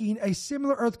shaking, a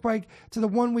similar earthquake to the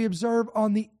one we observe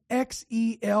on the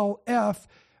XELF.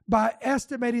 By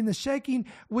estimating the shaking,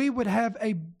 we would have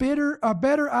a better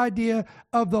idea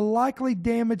of the likely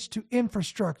damage to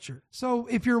infrastructure. So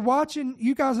if you're watching,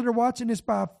 you guys that are watching this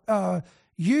by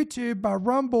YouTube, by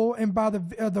Rumble, and by the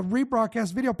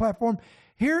rebroadcast video platform,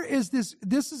 here is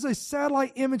this is a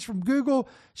satellite image from Google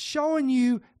showing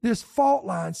you this fault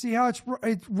line. See how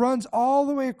it runs all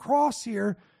the way across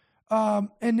here, and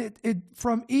it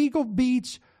from Eagle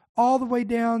Beach all the way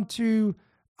down to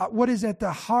what is at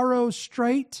the Haro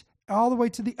Strait, all the way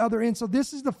to the other end. So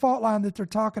this is the fault line that they're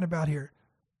talking about here.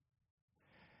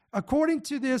 According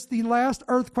to this, the last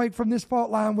earthquake from this fault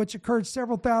line, which occurred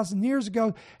several thousand years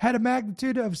ago, had a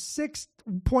magnitude of 6.1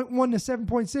 to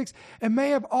 7.6 and may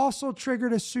have also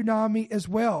triggered a tsunami as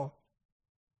well.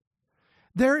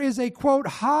 There is a, quote,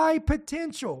 high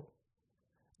potential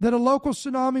that a local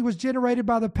tsunami was generated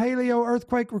by the Paleo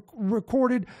earthquake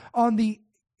recorded on the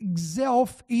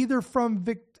XELF, either from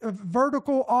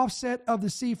vertical offset of the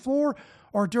sea floor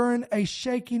or during a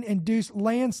shaking-induced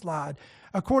landslide.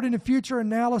 According to future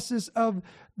analysis of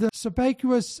the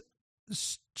subaqueous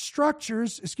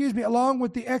structures, along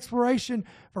with the exploration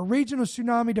for regional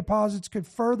tsunami deposits, could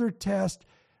further test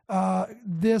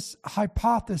this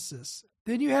hypothesis.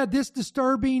 Then you had this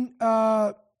disturbing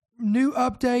new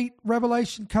update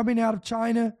revelation coming out of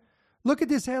China. Look at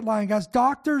this headline, guys.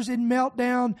 Doctors in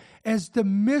meltdown as the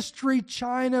mystery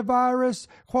China virus,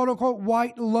 quote unquote,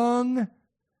 white lung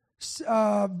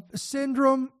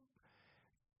syndrome,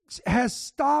 has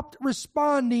stopped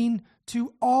responding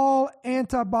to all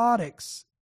antibiotics.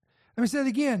 Let me say it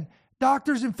again.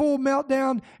 Doctors in full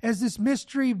meltdown as this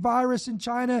mystery virus in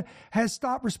China has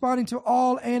stopped responding to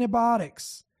all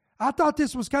antibiotics. I thought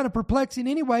this was kind of perplexing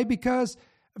anyway, because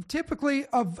typically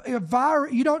a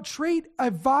virus, you don't treat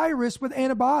a virus with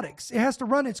antibiotics. It has to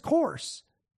run its course.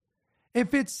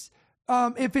 If it's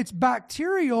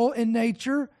bacterial in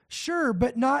nature, sure,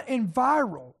 but not in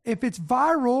viral. If it's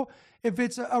viral, if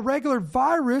it's a regular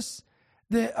virus,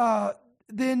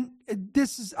 then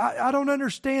this is, I don't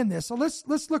understand this. So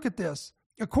let's look at this.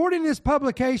 According to this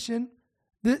publication,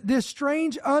 this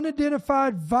strange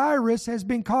unidentified virus has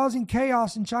been causing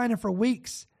chaos in China for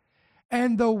weeks,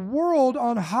 and the world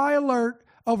on high alert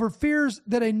over fears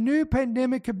that a new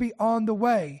pandemic could be on the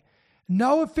way.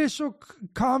 No official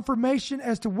confirmation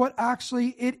as to what actually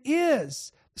it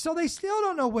is. So they still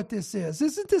don't know what this is.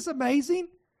 Isn't this amazing?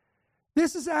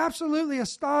 This is absolutely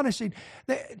astonishing.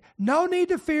 No need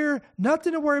to fear,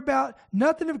 nothing to worry about,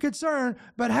 nothing of concern.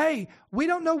 But hey, we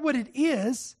don't know what it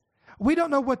is. We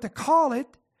don't know what to call it.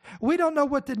 We don't know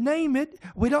what to name it.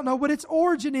 We don't know what its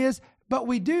origin is. But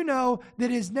we do know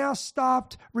that it has now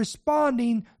stopped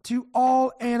responding to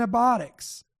all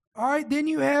antibiotics. All right, then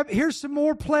here's some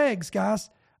more plagues, guys.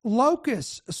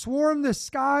 Locusts swarm the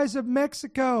skies of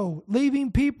Mexico, leaving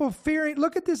people fearing.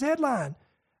 Look at this headline.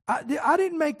 I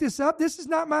didn't make this up. This is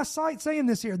not my site saying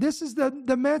this here. This is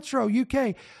the Metro,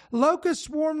 UK. Locusts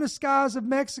swarm the skies of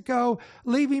Mexico,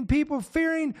 leaving people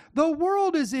fearing the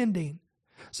world is ending.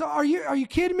 So are you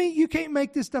kidding me? You can't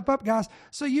make this stuff up, guys.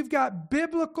 So you've got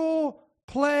biblical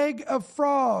plague of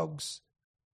frogs,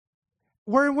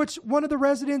 where in which one of the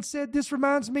residents said, this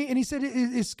reminds me, and he said,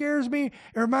 it scares me.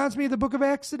 It reminds me of the book of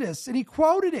Exodus. And he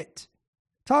quoted it,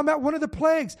 talking about one of the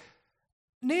plagues.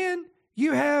 And then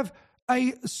you have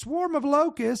a swarm of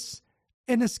locusts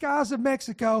in the skies of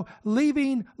Mexico,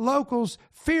 leaving locals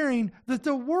fearing that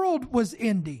the world was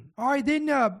ending. All right, then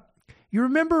you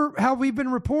remember how we've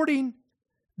been reporting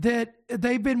that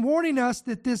they've been warning us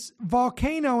that this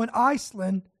volcano in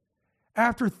Iceland,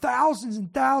 after thousands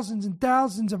and thousands and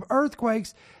thousands of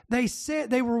earthquakes, they said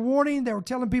they were warning, they were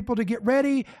telling people to get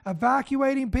ready,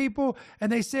 evacuating people,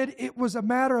 and they said it was a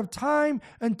matter of time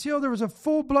until there was a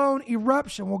full-blown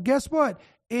eruption. Well, guess what?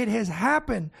 It has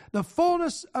happened. The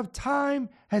fullness of time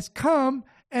has come,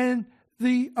 and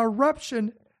the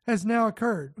eruption has now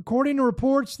occurred. According to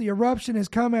reports, the eruption has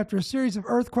come after a series of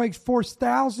earthquakes forced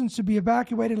thousands to be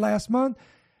evacuated last month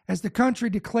as the country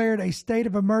declared a state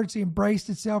of emergency and braced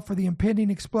itself for the impending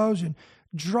explosion.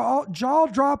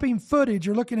 Jaw-dropping footage,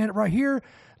 you're looking at it right here,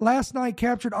 last night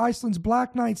captured Iceland's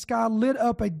black night sky lit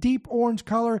up a deep orange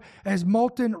color as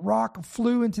molten rock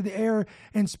flew into the air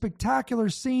in spectacular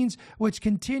scenes which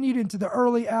continued into the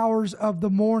early hours of the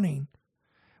morning.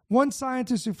 One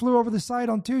scientist who flew over the site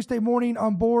on Tuesday morning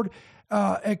on board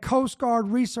a Coast Guard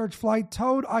research flight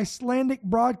told Icelandic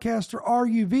broadcaster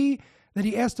RUV that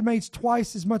he estimates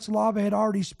twice as much lava had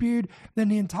already spewed than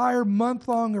the entire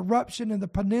month-long eruption in the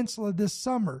peninsula this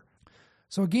summer.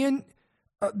 So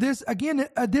this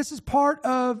is part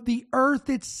of the earth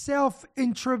itself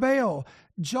in travail.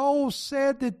 Joel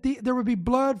said that there would be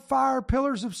blood, fire,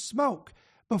 pillars of smoke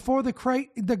before the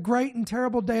great and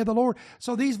terrible day of the Lord.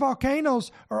 So these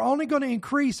volcanoes are only going to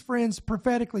increase, friends,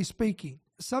 prophetically speaking.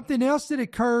 Something else that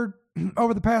occurred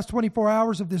over the past 24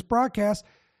 hours of this broadcast,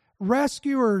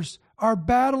 rescuers are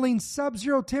battling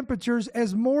sub-zero temperatures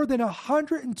as more than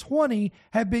 120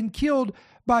 have been killed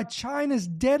by China's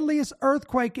deadliest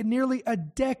earthquake in nearly a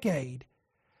decade.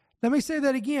 Let me say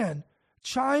that again.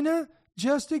 China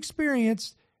just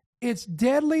experienced its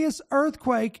deadliest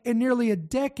earthquake in nearly a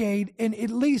decade, and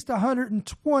at least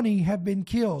 120 have been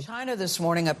killed. China this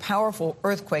morning, a powerful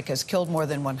earthquake has killed more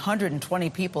than 120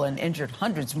 people and injured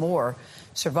hundreds more.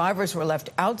 Survivors were left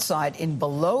outside in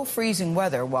below freezing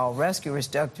weather while rescuers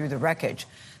dug through the wreckage.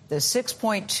 The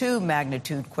 6.2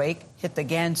 magnitude quake hit the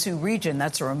Gansu region.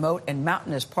 That's a remote and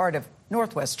mountainous part of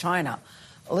northwest China.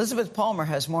 Elizabeth Palmer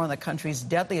has more on the country's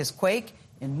deadliest quake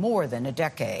in more than a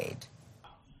decade.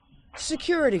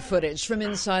 Security footage from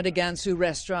inside a Gansu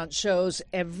restaurant shows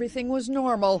everything was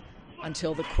normal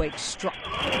until the quake struck.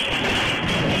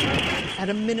 At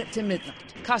a minute to midnight,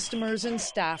 customers and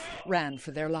staff ran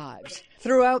for their lives.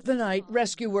 Throughout the night,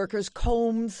 rescue workers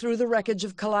combed through the wreckage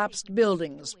of collapsed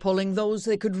buildings, pulling those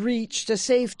they could reach to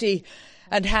safety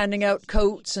and handing out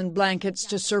coats and blankets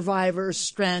to survivors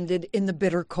stranded in the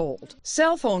bitter cold.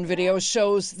 Cell phone video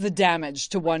shows the damage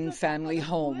to one family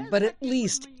home, but at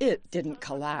least it didn't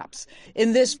collapse.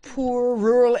 In this poor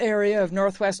rural area of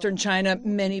northwestern China,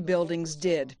 many buildings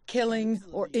did, killing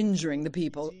or injuring the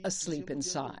people asleep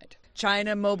inside.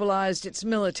 China mobilized its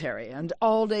military, and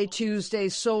all day Tuesday,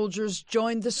 soldiers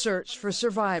joined the search for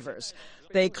survivors.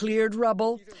 They cleared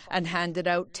rubble and handed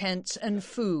out tents and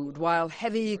food while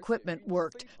heavy equipment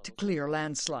worked to clear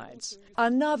landslides.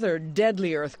 Another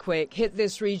deadly earthquake hit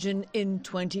this region in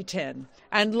 2010,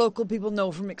 and local people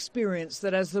know from experience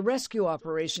that as the rescue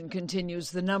operation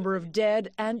continues, the number of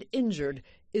dead and injured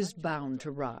is bound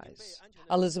to rise.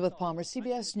 Elizabeth Palmer,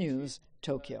 CBS News,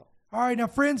 Tokyo. All right, now,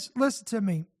 friends, listen to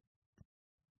me.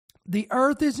 The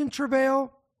earth is in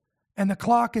travail, and the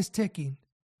clock is ticking.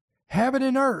 Heaven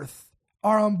and earth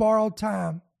are on borrowed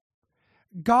time.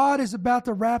 God is about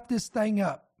to wrap this thing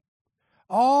up.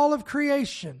 All of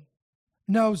creation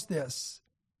knows this.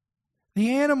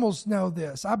 The animals know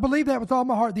this. I believe that with all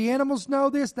my heart. The animals know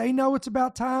this. They know it's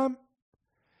about time.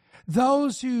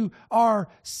 Those who are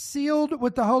sealed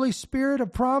with the Holy Spirit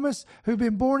of promise, who've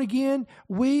been born again,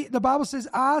 the Bible says,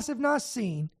 eyes have not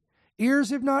seen,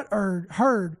 ears have not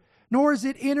heard, nor has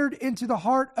it entered into the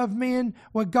heart of men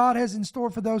what God has in store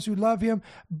for those who love him.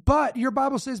 But your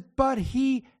Bible says, but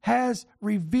he has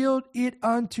revealed it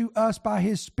unto us by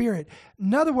his Spirit.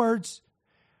 In other words,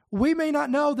 we may not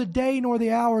know the day nor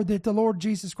the hour that the Lord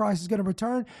Jesus Christ is going to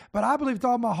return, but I believe with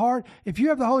all my heart, if you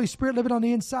have the Holy Spirit living on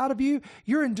the inside of you,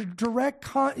 you're in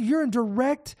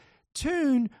direct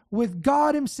tune with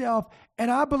God himself.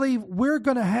 And I believe we're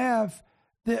going to have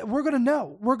that we're going to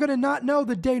know. We're going to not know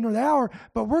the day nor the hour,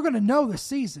 but we're going to know the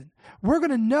season. We're going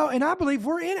to know, and I believe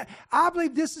we're in it. I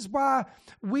believe this is why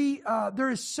there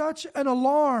is such an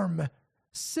alarm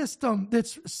system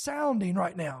that's sounding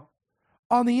right now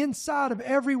on the inside of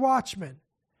every watchman.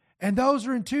 And those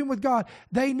who are in tune with God,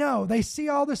 they know. They see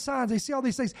all the signs. They see all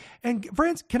these things. And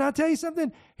friends, can I tell you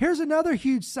something? Here's another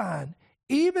huge sign.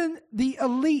 Even the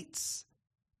elites,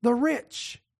 the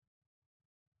rich,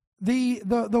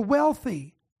 the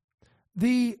wealthy,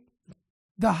 the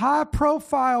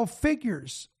high-profile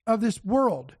figures of this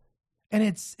world and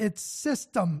its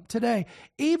system today,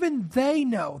 even they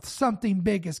know something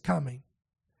big is coming.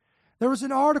 There was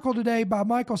an article today by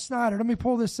Michael Snyder. Let me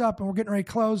pull this up, and we're getting ready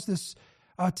to close this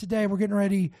today. We're getting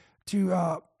ready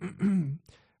to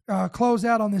close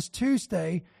out on this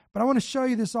Tuesday, but I want to show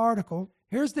you this article.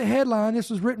 Here's the headline.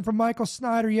 This was written from Michael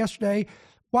Snyder yesterday.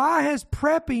 Why has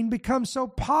prepping become so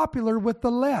popular with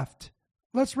the left?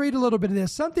 Let's read a little bit of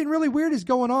this. Something really weird is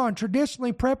going on.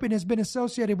 Traditionally, prepping has been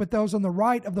associated with those on the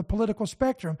right of the political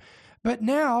spectrum. But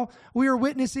now we are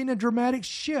witnessing a dramatic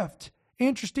shift.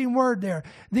 Interesting word there.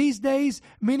 These days,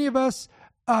 many of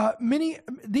the most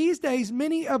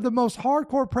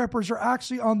hardcore preppers are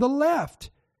actually on the left.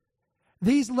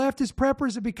 These leftist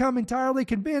preppers have become entirely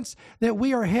convinced that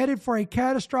we are headed for a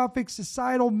catastrophic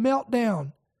societal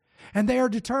meltdown, and they are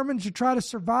determined to try to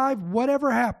survive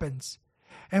whatever happens.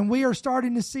 And we are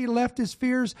starting to see leftist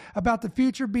fears about the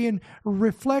future being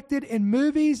reflected in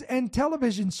movies and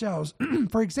television shows.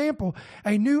 For example,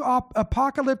 a new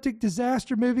apocalyptic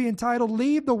disaster movie entitled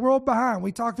Leave the World Behind.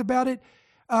 We talked about it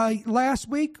last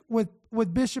week with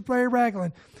Bishop Larry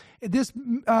Ragland. This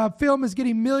film is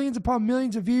getting millions upon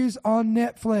millions of views on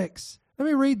Netflix. Let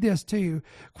me read this to you.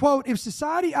 Quote, if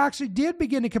society actually did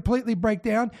begin to completely break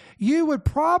down, you would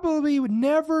probably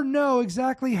never know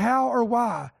exactly how or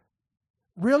why.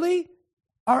 Really?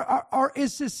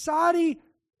 Is society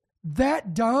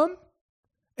that dumb?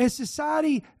 Is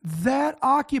society that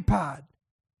occupied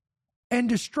and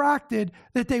distracted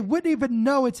that they wouldn't even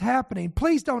know it's happening?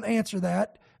 Please don't answer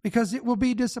that, because it will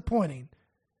be disappointing.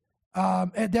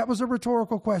 And that was a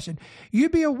rhetorical question.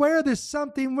 You'd be aware that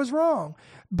something was wrong,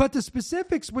 but the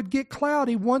specifics would get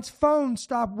cloudy once phones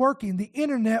stopped working, the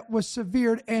internet was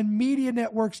severed, and media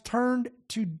networks turned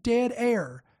to dead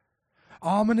air.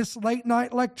 Ominous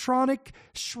late-night electronic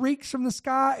shrieks from the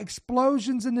sky,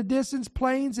 explosions in the distance,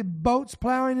 planes and boats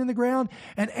plowing in the ground,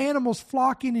 and animals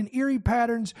flocking in eerie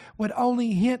patterns would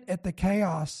only hint at the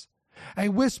chaos. A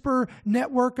whisper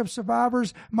network of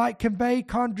survivors might convey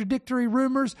contradictory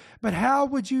rumors, but how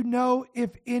would you know if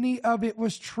any of it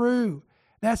was true?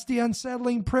 That's the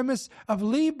unsettling premise of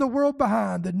Leave the World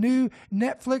Behind, the new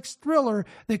Netflix thriller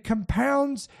that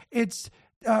compounds its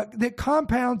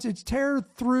terror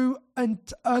through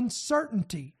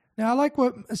uncertainty. Now, I like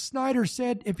what Snyder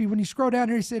said. When you scroll down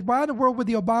here, he said, why in the world would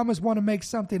the Obamas want to make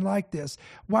something like this?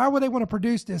 Why would they want to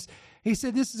produce this? He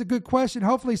said, this is a good question.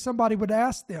 Hopefully somebody would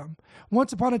ask them.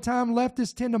 Once upon a time,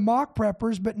 leftists tend to mock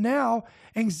preppers, but now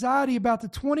anxiety about the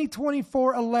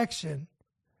 2024 election.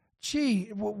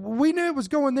 Gee, we knew it was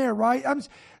going there, right?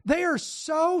 They are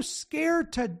so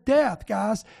scared to death,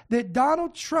 guys, that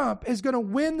Donald Trump is going to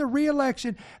win the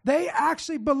re-election. They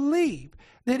actually believe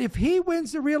that if he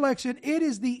wins the re-election, it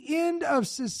is the end of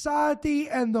society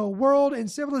and the world and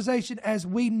civilization as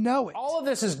we know it. All of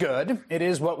this is good. It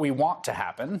is what we want to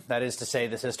happen. That is to say,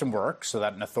 the system works so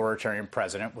that an authoritarian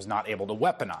president was not able to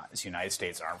weaponize United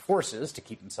States armed forces to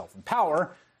keep himself in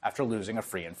power after losing a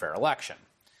free and fair election.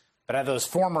 But as those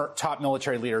former top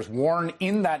military leaders warn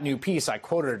in that new piece I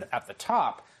quoted at the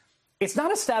top, it's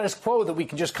not a status quo that we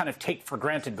can just kind of take for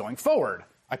granted going forward.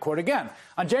 I quote again.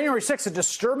 On January 6th, a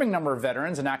disturbing number of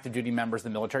veterans and active duty members of the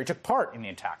military took part in the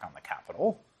attack on the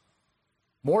Capitol.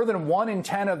 More than 1 in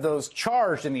 10 of those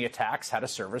charged in the attacks had a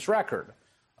service record.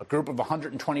 A group of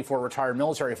 124 retired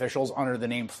military officials under the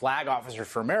name Flag Officers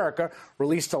for America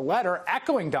released a letter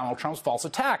echoing Donald Trump's false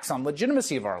attacks on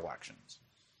legitimacy of our elections.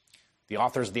 The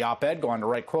authors of the op-ed go on to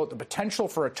write, quote, the potential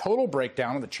for a total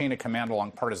breakdown of the chain of command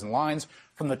along partisan lines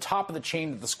from the top of the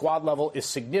chain at the squad level is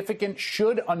significant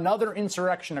should another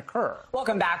insurrection occur.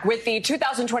 Welcome back. With the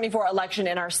 2024 election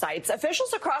in our sights,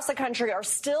 officials across the country are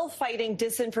still fighting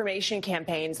disinformation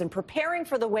campaigns and preparing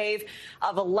for the wave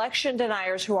of election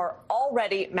deniers who are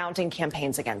already mounting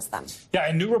campaigns against them. Yeah,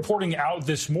 and new reporting out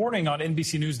this morning on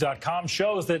NBCNews.com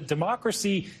shows that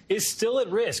democracy is still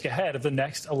at risk ahead of the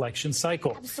next election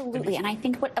cycle. Absolutely. And I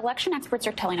think what election experts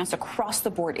are telling us across the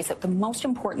board is that the most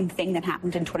important thing that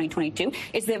happened in 2022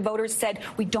 is that voters said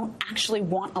we don't actually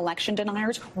want election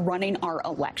deniers running our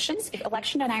elections. If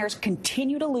election deniers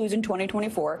continue to lose in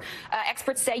 2024,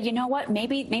 experts say, you know what,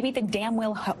 maybe the dam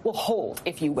will hold,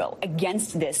 if you will,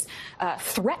 against this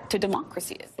threat to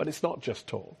democracy. But it's not just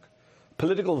talk.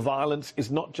 Political violence is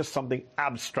not just something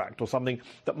abstract or something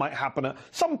that might happen at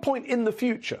some point in the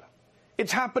future.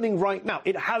 It's happening right now.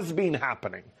 It has been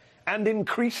happening and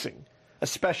increasing,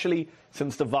 especially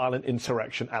since the violent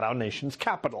insurrection at our nation's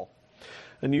capital.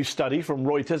 A new study from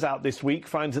Reuters out this week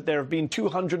finds that there have been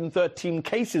 213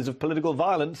 cases of political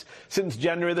violence since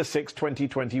January the 6th,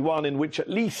 2021, in which at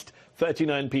least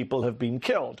 39 people have been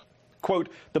killed. Quote,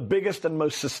 the biggest and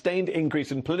most sustained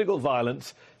increase in political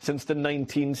violence since the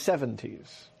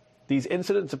 1970s. These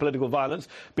incidents of political violence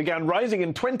began rising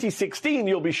in 2016,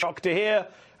 you'll be shocked to hear,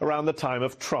 around the time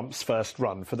of Trump's first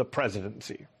run for the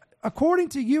presidency. According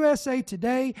to USA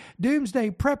Today, doomsday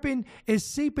prepping is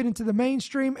seeping into the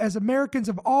mainstream as Americans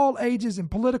of all ages and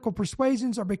political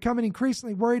persuasions are becoming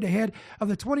increasingly worried ahead of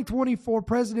the 2024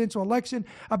 presidential election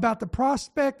about the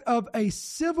prospect of a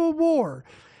civil war.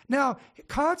 Now,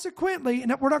 consequently,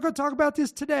 and we're not going to talk about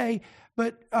this today,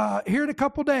 but here in a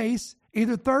couple days,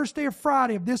 either Thursday or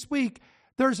Friday of this week,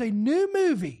 there's a new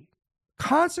movie,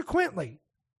 consequently,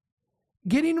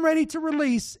 getting ready to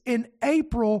release in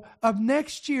April of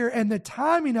next year, and the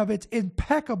timing of it's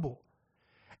impeccable.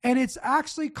 And it's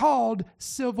actually called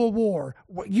Civil War.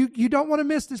 You don't want to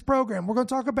miss this program. We're going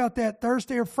to talk about that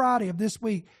Thursday or Friday of this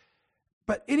week.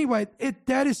 But anyway,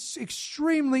 that is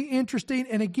extremely interesting.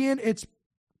 And again, it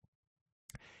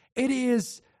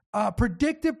is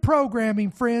predictive programming,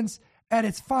 friends, at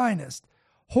its finest.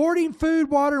 Hoarding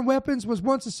food, water, and weapons was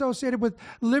once associated with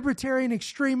libertarian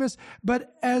extremists,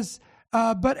 but as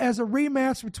a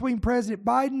rematch between President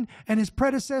Biden and his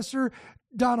predecessor,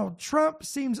 Donald Trump,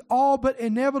 seems all but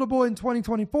inevitable in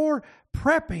 2024,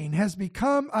 prepping has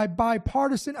become a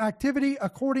bipartisan activity,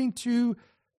 according to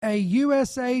a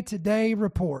USA Today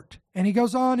report. And he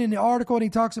goes on in the article and he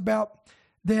talks about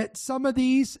that some of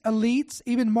these elites,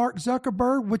 even Mark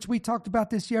Zuckerberg, which we talked about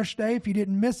this yesterday. If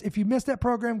you missed that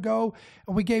program, go.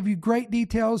 And we gave you great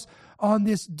details on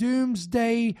this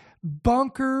doomsday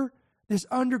bunker, this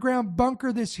underground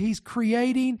bunker that he's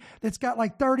creating that's got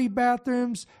like 30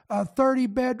 bathrooms, 30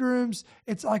 bedrooms.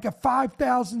 It's like a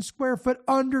 5,000 square foot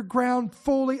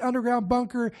fully underground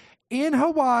bunker in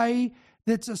Hawaii.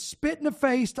 That's a spit in the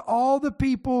face to all the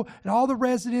people and all the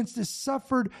residents that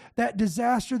suffered that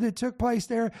disaster that took place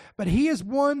there. But he is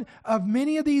one of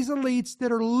many of these elites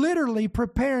that are literally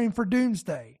preparing for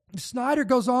doomsday. Snyder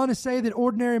goes on to say that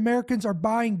ordinary Americans are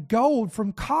buying gold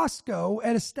from Costco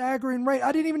at a staggering rate.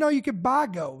 I didn't even know you could buy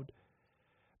gold,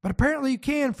 but apparently you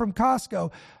can from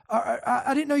Costco.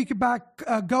 I didn't know you could buy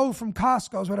gold from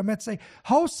Costco is what I meant to say.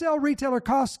 Wholesale retailer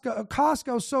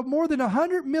Costco sold more than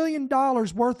 $100 million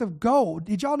worth of gold.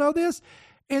 Did y'all know this?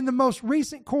 In the most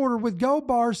recent quarter, with gold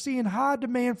bars seeing high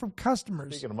demand from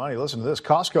customers. Speaking of money, listen to this.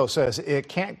 Costco says it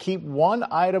can't keep one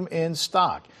item in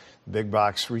stock. Big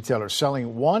box retailer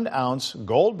selling 1 ounce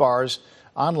gold bars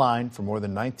online for more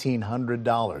than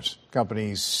 $1,900.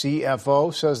 Company's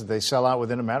CFO says that they sell out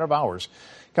within a matter of hours.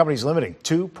 Company's limiting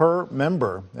 2 per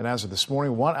member. And as of this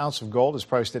morning, 1 ounce of gold is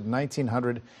priced at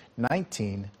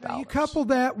 $1,919. Now you couple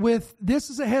that with, this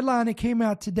is a headline that came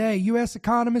out today. U.S.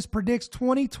 economist predicts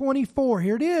 2024.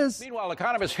 Here it is. Meanwhile,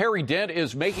 economist Harry Dent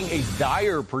is making a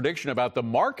dire prediction about the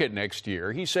market next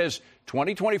year. He says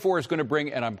 2024 is going to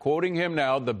bring, and I'm quoting him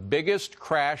now, the biggest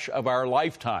crash of our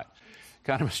lifetime.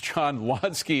 Economist John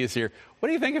Lonsky is here. What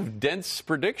do you think of Dent's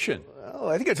prediction? Well,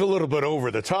 I think it's a little bit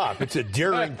over the top. It's a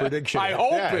daring prediction. I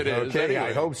hope it is. Okay, anyway.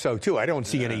 I hope so, too. I don't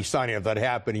see any sign of that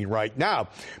happening right now.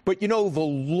 But, you know, the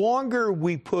longer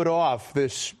we put off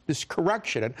this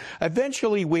correction,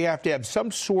 eventually we have to have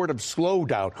some sort of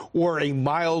slowdown or a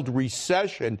mild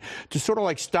recession to sort of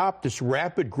like stop this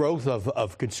rapid growth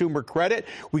of consumer credit.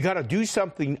 We got to do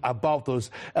something about those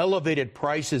elevated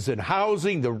prices in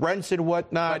housing, the rents and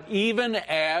whatnot. But even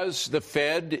as the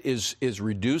Fed is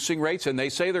reducing rates, and they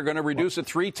say they're going to reduce it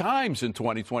 3 times in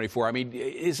 2024. I mean,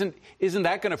 isn't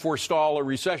that going to forestall a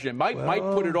recession? It might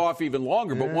put it off even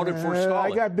longer, but won't it forestall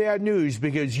it? I got bad news,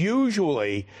 because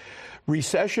usually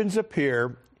recessions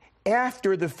appear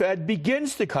after the Fed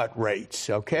begins to cut rates,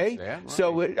 okay? Right.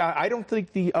 So I don't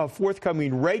think the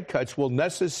forthcoming rate cuts will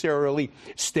necessarily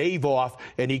stave off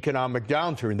an economic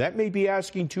downturn. That may be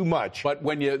asking too much. But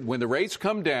when the rates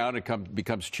come down, it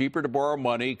becomes cheaper to borrow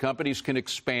money. Companies can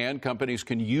expand. Companies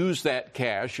can use that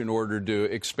cash in order to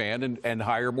expand and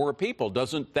hire more people.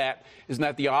 Isn't that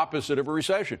the opposite of a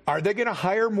recession? Are they going to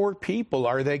hire more people?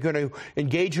 Are they going to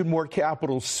engage in more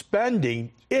capital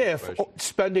spending if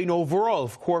spending overall,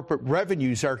 if corporate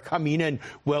revenues are coming in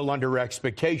well under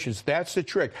expectations? That's the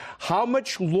trick. How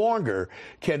much longer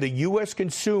can the U.S.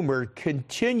 consumer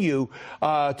continue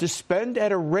to spend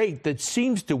at a rate that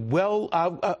seems to well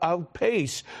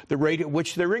outpace the rate at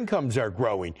which their incomes are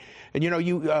growing? And,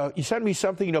 you sent me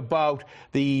something about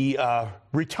the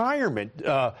retirement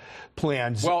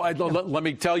plans. Well, let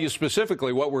me tell you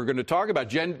specifically what we're going to talk about.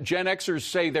 Gen Xers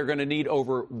say they're going to need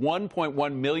over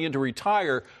 1.1 million to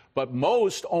retire, but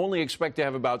most only expect to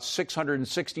have about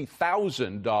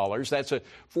 $660,000. That's a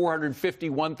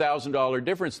 $451,000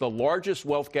 difference, the largest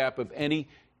wealth gap of any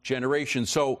generation.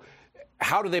 So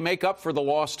how do they make up for the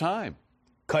lost time?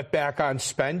 Cut back on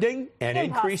spending and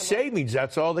increase savings.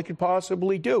 That's all they could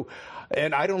possibly do.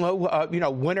 And I don't know,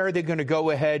 when are they going to go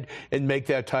ahead and make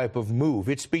that type of move?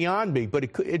 It's beyond me, but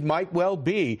it might well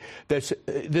be that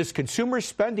this consumer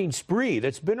spending spree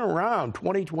that's been around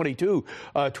 2022,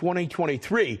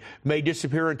 2023 may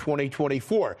disappear in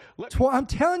 2024. I'm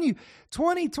telling you,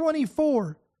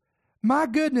 2024, my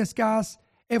goodness, guys.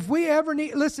 If we ever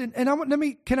need, listen, and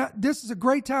this is a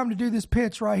great time to do this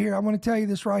pitch right here. I want to tell you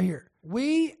this right here.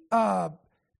 We,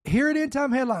 here at End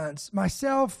Time Headlines,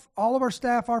 myself, all of our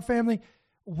staff, our family,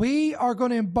 we are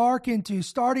going to embark into,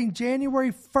 starting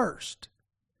January 1st,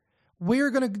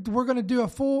 we're going to do a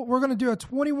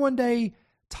 21-day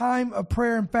time of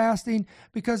prayer and fasting,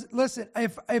 because listen,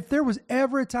 if there was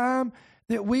ever a time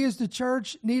that we as the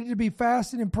church needed to be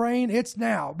fasting and praying, it's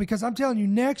now, because I'm telling you,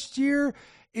 next year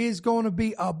is going to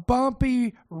be a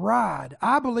bumpy ride.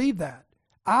 I believe that.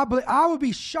 I would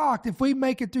be shocked if we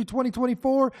make it through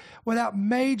 2024 without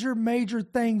major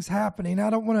things happening.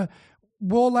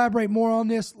 We'll elaborate more on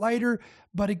this later.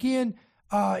 But again,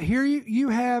 here you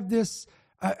have this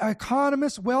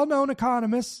economist, well-known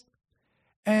economist,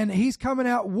 and he's coming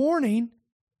out warning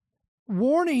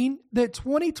that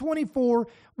 2024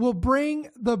 will bring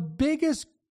the biggest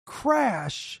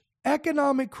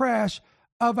economic crash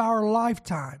of our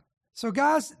lifetime. So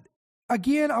guys,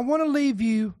 again, I want to leave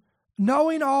you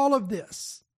knowing all of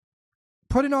this,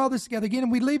 putting all this together. Again,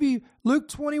 we leave you Luke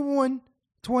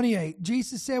 21:28.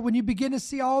 Jesus said, when you begin to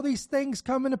see all these things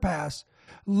coming to pass,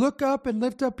 look up and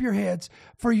lift up your heads,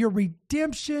 for your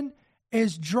redemption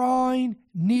is drawing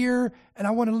near. And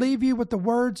I want to leave you with the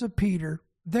words of Peter.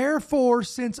 Therefore,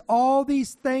 since all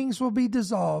these things will be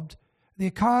dissolved, the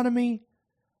economy,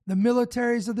 the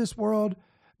militaries of this world,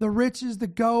 the riches, the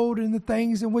gold, and the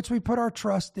things in which we put our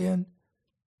trust in,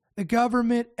 the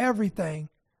government, everything,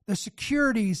 the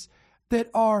securities that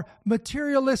are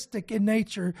materialistic in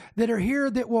nature, that are here,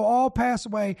 that will all pass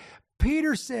away.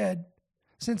 Peter said,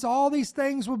 since all these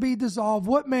things will be dissolved,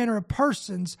 what manner of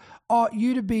persons ought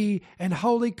you to be in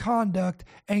holy conduct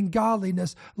and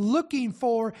godliness, looking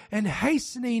for and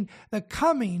hastening the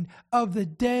coming of the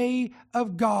day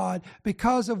of God,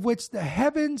 because of which the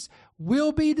heavens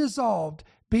will be dissolved,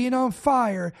 being on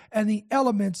fire, and the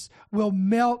elements will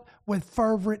melt with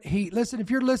fervent heat. Listen, if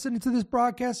you're listening to this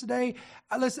broadcast today,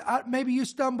 maybe you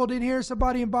stumbled in here,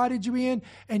 somebody invited you in,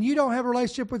 and you don't have a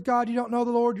relationship with God, you don't know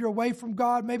the Lord, you're away from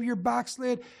God, maybe you're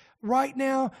backslid. Right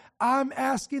now, I'm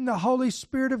asking the Holy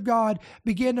Spirit of God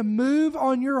begin to move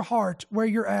on your heart where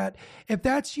you're at. If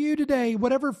that's you today,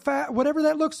 whatever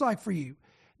that looks like for you,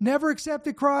 never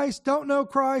accepted Christ, don't know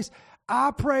Christ,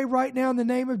 I pray right now in the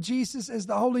name of Jesus, as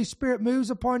the Holy Spirit moves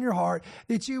upon your heart,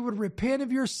 that you would repent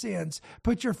of your sins,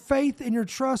 put your faith and your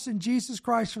trust in Jesus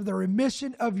Christ for the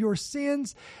remission of your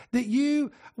sins, that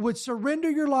you would surrender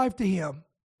your life to Him,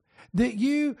 that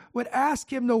you would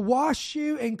ask Him to wash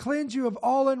you and cleanse you of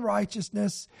all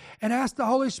unrighteousness, and ask the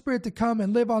Holy Spirit to come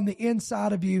and live on the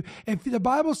inside of you. If the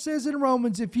Bible says in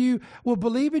Romans, if you will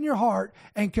believe in your heart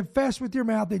and confess with your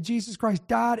mouth that Jesus Christ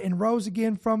died and rose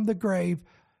again from the grave,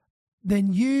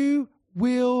 then you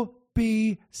will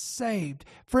be saved.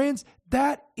 Friends,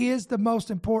 that is the most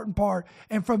important part.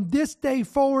 And from this day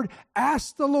forward,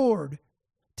 ask the Lord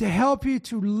to help you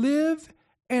to live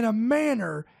in a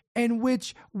manner in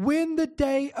which, when the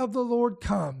day of the Lord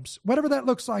comes, whatever that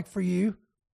looks like for you,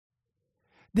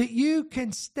 that you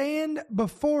can stand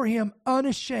before Him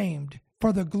unashamed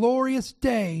for the glorious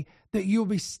day that you'll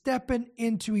be stepping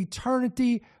into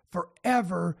eternity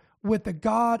forever with the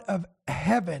God of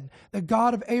heaven, the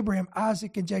God of Abraham,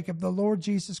 Isaac, and Jacob, the Lord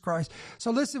Jesus Christ.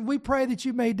 So listen, we pray that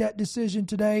you made that decision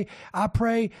today. I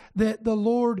pray that the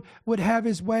Lord would have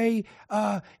his way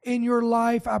in your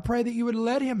life. I pray that you would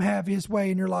let him have his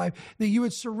way in your life, that you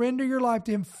would surrender your life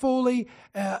to him fully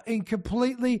and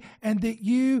completely, and that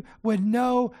you would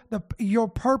know your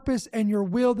purpose and your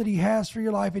will that he has for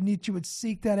your life, and that you would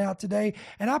seek that out today.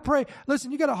 And I pray,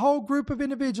 listen, you got a whole group of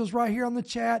individuals right here on the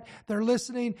chat that are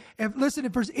listening. If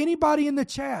there's anybody in the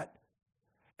chat,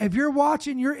 if you're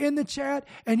watching, you're in the chat,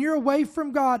 and you're away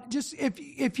from God, just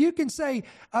if you can say,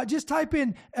 just type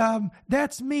in,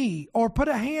 that's me, or put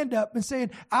a hand up and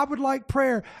saying, I would like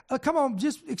prayer. Come on,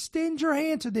 just extend your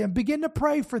hand to them. Begin to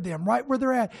pray for them right where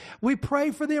they're at. We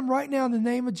pray for them right now in the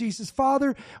name of Jesus.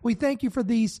 Father, we thank you for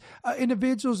these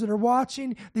individuals that are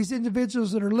watching, these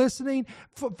individuals that are listening.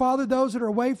 Father, those that are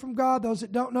away from God, those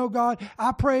that don't know God,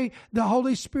 I pray the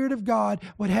Holy Spirit of God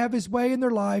would have his way in their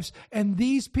lives, and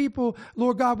these people,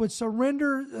 Lord God, would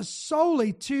surrender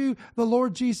solely to the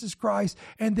Lord Jesus Christ,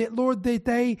 and that, Lord, that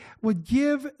they would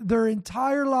give their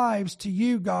entire lives to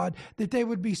you, God, that they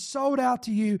would be sold out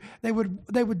to you. They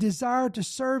would desire to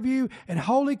serve you in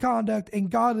holy conduct and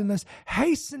godliness,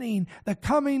 hastening the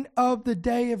coming of the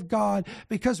day of God,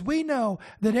 because we know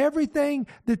that everything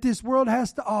that this world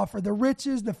has to offer, the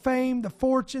riches, the fame, the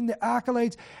fortune, the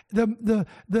accolades,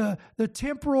 the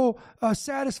temporal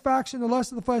satisfaction, the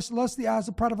lust of the flesh, the lust of the eyes,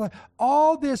 the pride of life,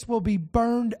 all this will be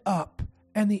burned up,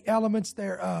 and the elements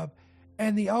thereof.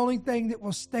 And the only thing that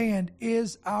will stand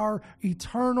is our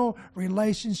eternal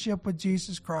relationship with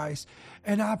Jesus Christ.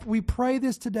 And we pray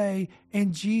this today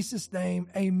in Jesus' name.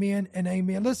 Amen and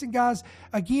amen. Listen, guys,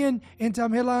 again,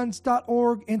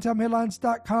 endtimeheadlines.org,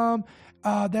 endtimeheadlines.com.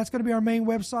 That's going to be our main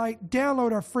website.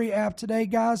 Download our free app today,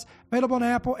 guys. Available on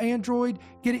Apple, Android.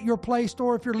 Get it in your Play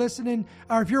Store. If you're listening,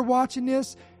 or if you're watching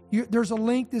this, there's a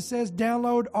link that says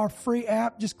download our free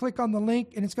app. Just click on the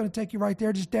link and it's going to take you right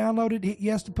there. Just download it. Hit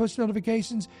yes to push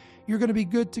notifications. You're going to be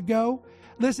good to go.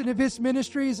 Listen, if this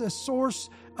ministry is a source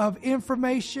of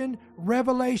information,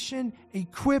 revelation,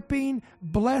 equipping,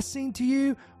 blessing to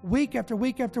you week after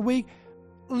week after week,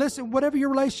 listen, whatever your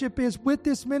relationship is with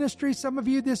this ministry, some of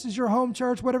you, this is your home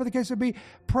church, whatever the case would be,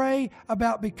 pray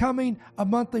about becoming a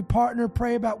monthly partner.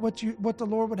 Pray about what the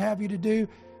Lord would have you to do.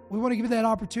 We want to give you that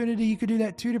opportunity. You can do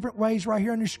that two different ways right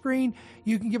here on your screen.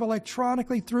 You can give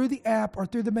electronically through the app or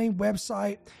through the main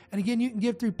website. And again, you can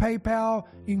give through PayPal.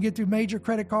 You can give through major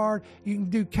credit card. You can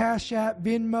do Cash App,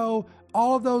 Venmo.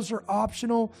 All of those are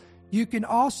optional. You can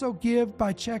also give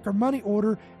by check or money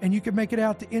order, and you can make it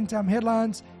out to End Time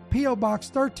Headlines, P.O. Box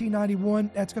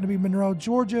 1391. That's going to be Monroe,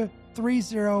 Georgia,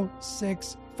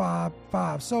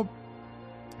 30655. So,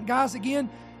 guys, again,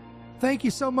 thank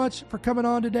you so much for coming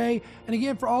on today. And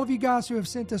again, for all of you guys who have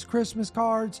sent us Christmas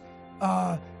cards,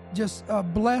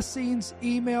 blessings,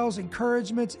 emails,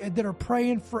 encouragements, that are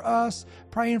praying for us,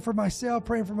 praying for myself,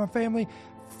 praying for my family,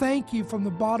 thank you from the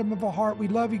bottom of our heart. We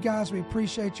love you guys. We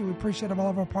appreciate you. We appreciate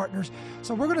all of our partners.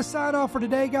 So we're going to sign off for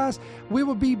today, guys. We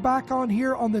will be back on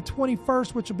here on the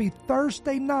 21st, which will be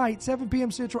Thursday night, 7 p.m.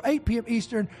 Central, 8 p.m.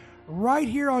 Eastern, right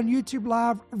here on YouTube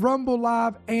Live, Rumble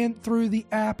Live, and through the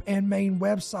app and main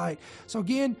website. So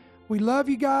again, we love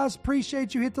you guys.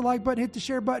 Appreciate you. Hit the like button, hit the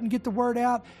share button, get the word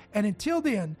out. And until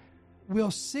then,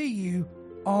 we'll see you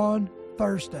on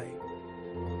Thursday.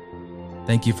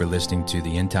 Thank you for listening to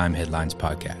the End Time Headlines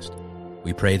podcast.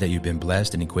 We pray that you've been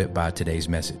blessed and equipped by today's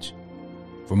message.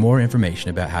 For more information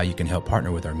about how you can help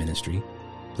partner with our ministry,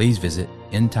 please visit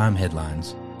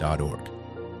endtimeheadlines.org.